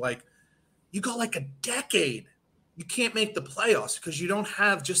team. Like, you go like a decade, you can't make the playoffs because you don't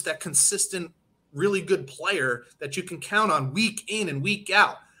have just that consistent, really good player that you can count on week in and week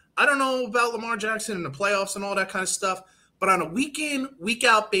out. I don't know about Lamar Jackson and the playoffs and all that kind of stuff, but on a week in, week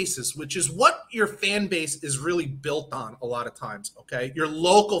out basis, which is what your fan base is really built on a lot of times, okay? Your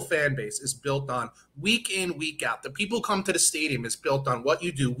local fan base is built on week in, week out. The people who come to the stadium is built on what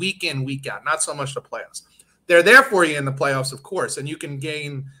you do week in, week out, not so much the playoffs. They're there for you in the playoffs, of course, and you can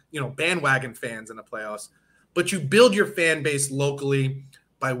gain, bandwagon fans in the playoffs, but you build your fan base locally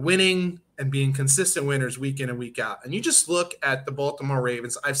by winning and being consistent winners week in and week out. And you just look at the Baltimore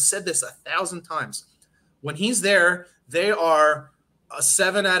Ravens. I've said this 1,000 times. When he's there, they are a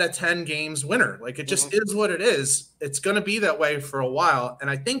 7 out of 10 games winner. Like, it just is what it is. It's going to be that way for a while. And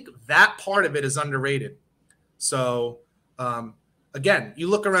I think that part of it is underrated. So, again, you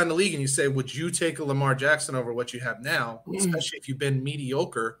look around the league and you say, would you take a Lamar Jackson over what you have now, especially if you've been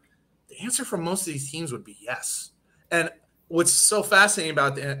mediocre? The answer for most of these teams would be yes. And what's so fascinating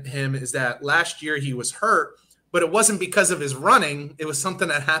about him is that last year he was hurt, but it wasn't because of his running. It was something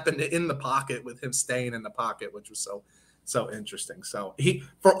that happened in the pocket with him staying in the pocket, which was so interesting. So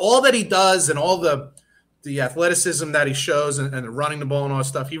for all that he does and all the the athleticism that he shows and running the ball and all that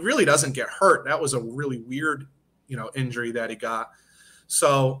stuff, he really doesn't get hurt. That was a really weird, injury that he got.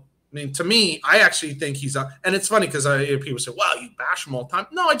 So, I mean, to me, I actually think he's and it's funny because people say, wow, you bash him all the time.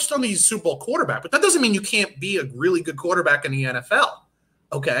 No, I just don't think he's a Super Bowl quarterback. But that doesn't mean you can't be a really good quarterback in the NFL.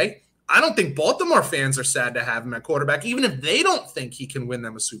 Okay? I don't think Baltimore fans are sad to have him at quarterback, even if they don't think he can win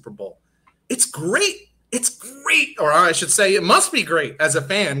them a Super Bowl. It's great. It's great. Or I should say it must be great as a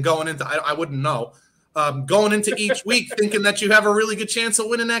fan going into, I wouldn't know, going into each week thinking that you have a really good chance of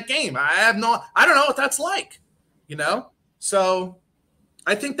winning that game. I don't know what that's like, So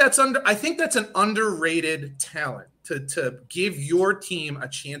I think that's an underrated talent to give your team a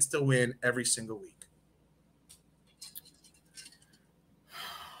chance to win every single week.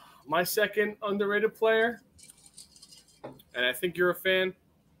 My second underrated player, and I think you're a fan,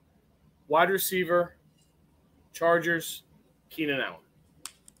 wide receiver, Chargers, Keenan Allen.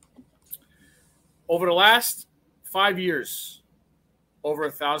 Over the last 5 years, over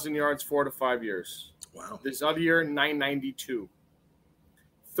 1,000 yards, 4 to 5 years. Wow. This other year, 992.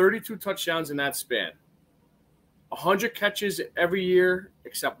 32 touchdowns in that span. 100 catches every year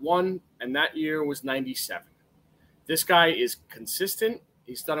except one, and that year was 97. This guy is consistent.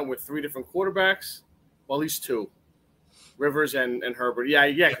 He's done it with 3 different quarterbacks. Well, at least 2. Rivers and Herbert. Yeah,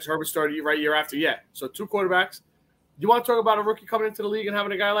 because Herbert started right year after. Yeah, so 2 quarterbacks. You want to talk about a rookie coming into the league and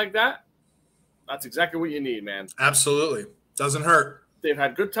having a guy like that? That's exactly what you need, man. Absolutely. Doesn't hurt. They've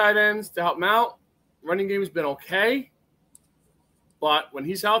had good tight ends to help him out. Running game has been okay. But when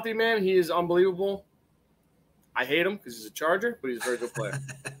he's healthy, man, he is unbelievable. I hate him because he's a Charger, but he's a very good player.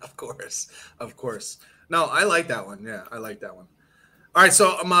 Of course. No, I like that one. Yeah, I like that one. All right,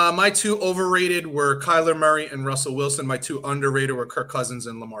 so my 2 overrated were Kyler Murray and Russell Wilson. My 2 underrated were Kirk Cousins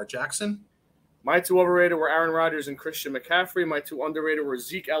and Lamar Jackson. My 2 overrated were Aaron Rodgers and Christian McCaffrey. My 2 underrated were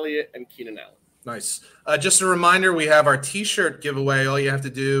Zeke Elliott and Keenan Allen. Nice. Just a reminder, we have our T-shirt giveaway. All you have to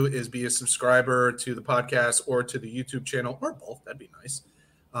do is be a subscriber to the podcast or to the YouTube channel, or both. That'd be nice.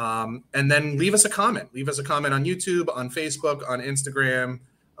 And then leave us a comment. Leave us a comment on YouTube, on Facebook, on Instagram,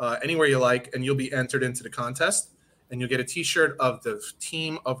 anywhere you like, and you'll be entered into the contest. And you'll get a T-shirt of the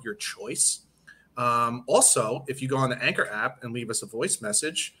team of your choice. Also, if you go on the Anchor app and leave us a voice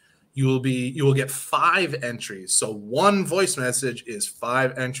message, you will get 5 entries. So 1 voice message is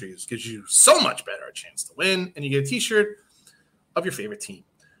 5 entries. Gives you so much better a chance to win, and you get a T-shirt of your favorite team.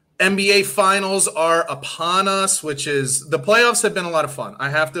 NBA Finals are upon us, which is the playoffs have been a lot of fun. I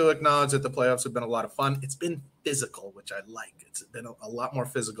have to acknowledge that the playoffs have been a lot of fun. It's been physical, which I like. It's been a lot more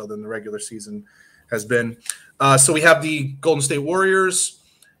physical than the regular season has been. So we have the Golden State Warriors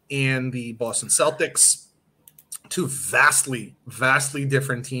and the Boston Celtics, 2 vastly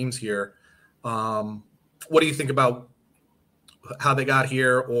different teams here. What do you think about how they got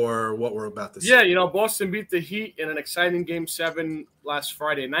here or what we're about to see? Yeah, Boston beat the Heat in an exciting Game 7 last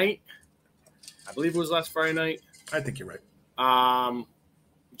Friday night. I believe it was last Friday night. I think you're right.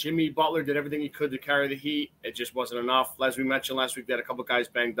 Jimmy Butler did everything he could to carry the Heat. It just wasn't enough. As we mentioned last week, they had a couple guys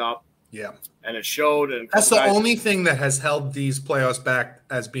banged up. Yeah. And it showed. And that's the only thing that has held these playoffs back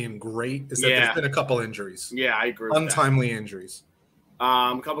as being great is that there's been a couple injuries. Yeah, I agree with untimely injuries.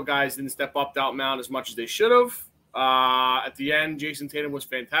 A couple guys didn't step up to outmount as much as they should have. At the end, Jason Tatum was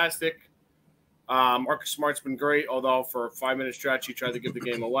fantastic. Marcus Smart's been great, although for a 5-minute stretch, he tried to give the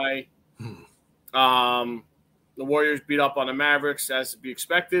game away. The Warriors beat up on the Mavericks as to be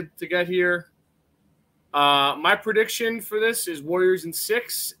expected to get here. My prediction for this is Warriors in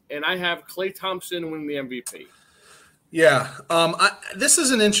 6, and I have Klay Thompson winning the MVP. Yeah, this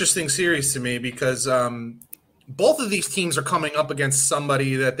is an interesting series to me because both of these teams are coming up against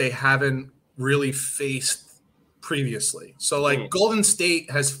somebody that they haven't really faced previously. So, Golden State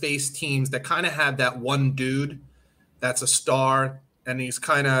has faced teams that kind of have that one dude that's a star, and he's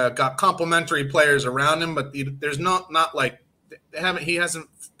kind of got complementary players around him, but there's not like they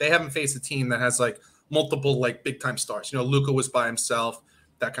haven't faced a team that has multiple big time stars. Luka was by himself,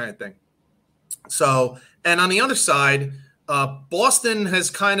 that kind of thing. So, and on the other side, Boston has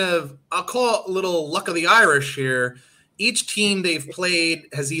kind of, I'll call it a little luck of the Irish here. Each team they've played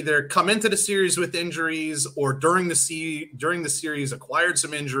has either come into the series with injuries or during the series acquired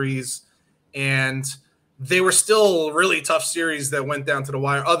some injuries, and they were still really tough series that went down to the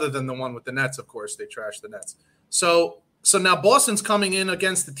wire, other than the one with the Nets, of course. They trashed the Nets. So now Boston's coming in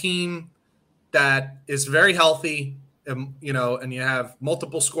against the team that is very healthy, and you have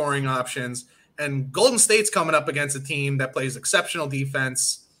multiple scoring options. And Golden State's coming up against a team that plays exceptional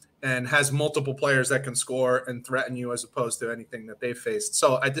defense and has multiple players that can score and threaten you as opposed to anything that they've faced.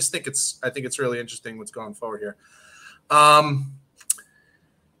 So I think it's really interesting what's going forward here.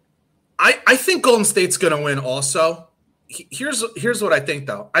 I think Golden State's going to win also. Here's what I think,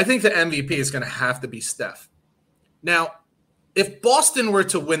 though. I think the MVP is going to have to be Steph. Now, if Boston were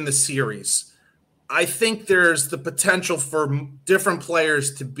to win the series, I think there's the potential for different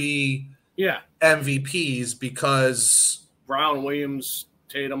players to be MVPs because Brown, Williams,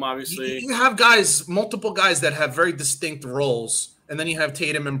 Tatum, obviously. You have multiple guys that have very distinct roles, and then you have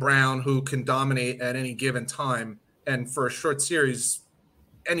Tatum and Brown who can dominate at any given time. And for a short series,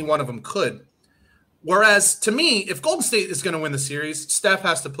 any one of them could. Whereas, to me, if Golden State is going to win the series, Steph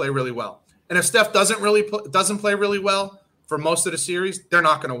has to play really well. And if Steph doesn't play really well for most of the series, they're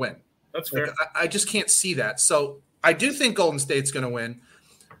not going to win. That's fair. Like, I just can't see that. So I do think Golden State's going to win.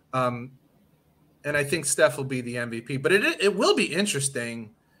 And I think Steph will be the MVP. But it will be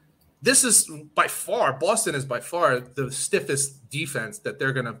interesting. This is Boston is by far the stiffest defense that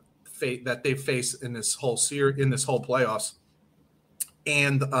they're going to face, that they face in this whole series, in this whole playoffs.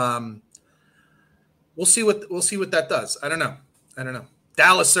 And we'll see what that does. I don't know.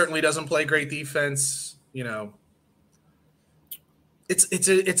 Dallas certainly doesn't play great defense. You know, it's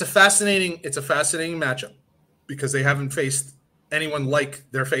a fascinating matchup because they haven't faced anyone like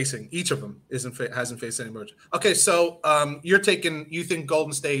they're facing. Each of them hasn't faced anyone. Okay, so you think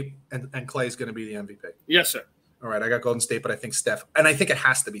Golden State and Clay is going to be the MVP? Yes, sir. All right, I got Golden State, but I think Steph, and I think it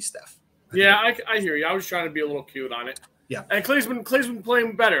has to be Steph. I hear you. I was trying to be a little cute on it. Yeah, and Clay's been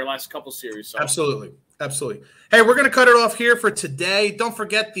playing better last couple series. So. Absolutely. Hey, we're going to cut it off here for today. Don't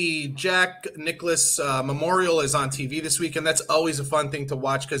forget the Jack Nicklaus Memorial is on TV this week, and that's always a fun thing to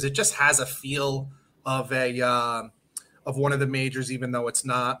watch because it just has a feel of of one of the majors, even though it's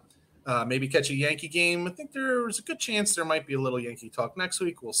not. Maybe catch a Yankee game. I think there's a good chance there might be a little Yankee talk next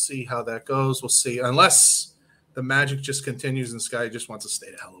week. We'll see how that goes. We'll see, unless the magic just continues and Sky just wants to stay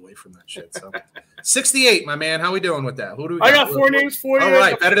the hell away from that shit. So 68, my man. How we doing with that? Who do we got? I got 4 names for you. All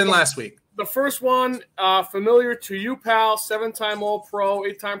right, better than last week. The first one, familiar to you, pal, 7-time All-Pro,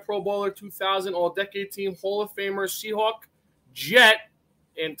 8-time Pro Bowler, 2000 All-Decade Team, Hall of Famer, Seahawk, Jet,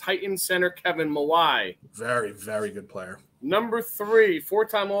 and Titan center Kevin Mawai. Very, very good player. Number 3,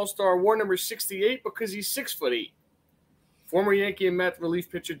 4-time All-Star, war number 68 because he's 6'8". Former Yankee and Met relief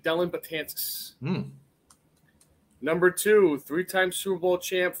pitcher Dellin Betances. Number 2, 3-time Super Bowl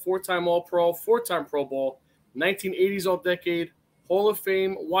champ, 4-time All-Pro, 4-time Pro Bowl, 1980s All-Decade, Hall of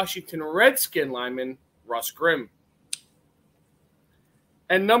Fame Washington Redskin lineman Russ Grimm.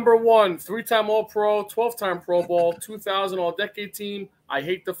 And number 1, 3-time All-Pro, 12-time Pro Bowl, 2000 All-Decade Team. I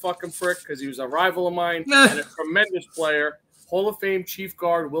hate the fucking prick because he was a rival of mine and a tremendous player. Hall of Fame Chief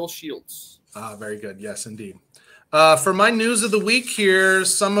Guard Will Shields. Very good. Yes, indeed. For my news of the week here,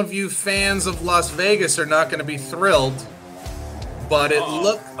 some of you fans of Las Vegas are not going to be thrilled, but it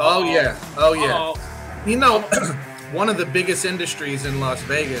looked. Oh yeah. You know, one of the biggest industries in Las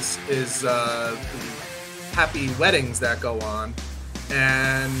Vegas is happy weddings that go on,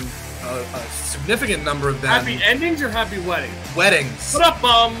 and a significant number of them. Happy endings or happy weddings? Weddings. What up,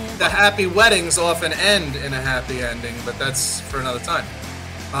 The happy weddings often end in a happy ending, but that's for another time.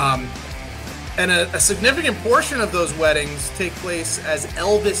 And a significant portion of those weddings take place as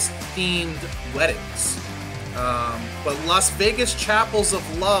Elvis-themed weddings. But Las Vegas chapels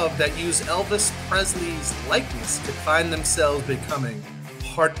of love that use Elvis Presley's likeness could find themselves becoming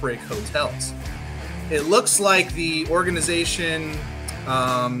heartbreak hotels. It looks like the organization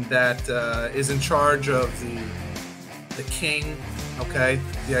that is in charge of the king, okay,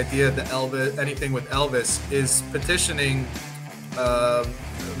 the idea that anything with Elvis is petitioning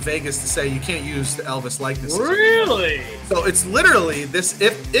Vegas to say you can't use the Elvis likeness. Really? So it's literally this.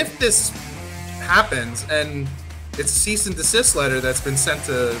 If this happens, and it's a cease and desist letter that's been sent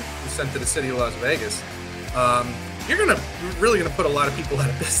to the city of Las Vegas, you're really gonna put a lot of people out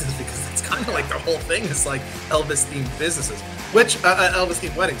of business because it's kind of like their whole thing is like Elvis themed businesses, which Elvis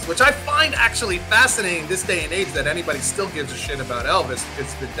themed weddings, which I find actually fascinating this day and age that anybody still gives a shit about Elvis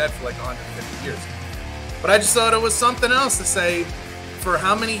because he's been dead for like 150 years. But I just thought it was something else to say. For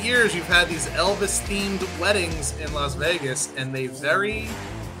how many years you've had these Elvis-themed weddings in Las Vegas, and they very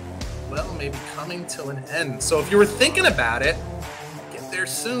well may be coming to an end. So if you were thinking about it, get there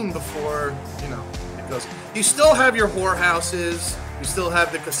soon before, it goes. You still have your whorehouses, you still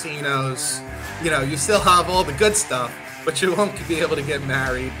have the casinos, you still have all the good stuff, but you won't be able to get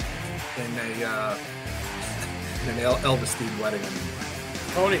married in an Elvis-themed wedding anymore.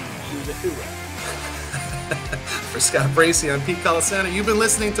 Tony, she's a hero. For Scott Bracey, I'm Pete Colasano. You've been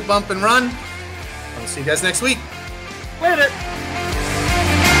listening to Bump and Run. I'll see you guys next week. Later.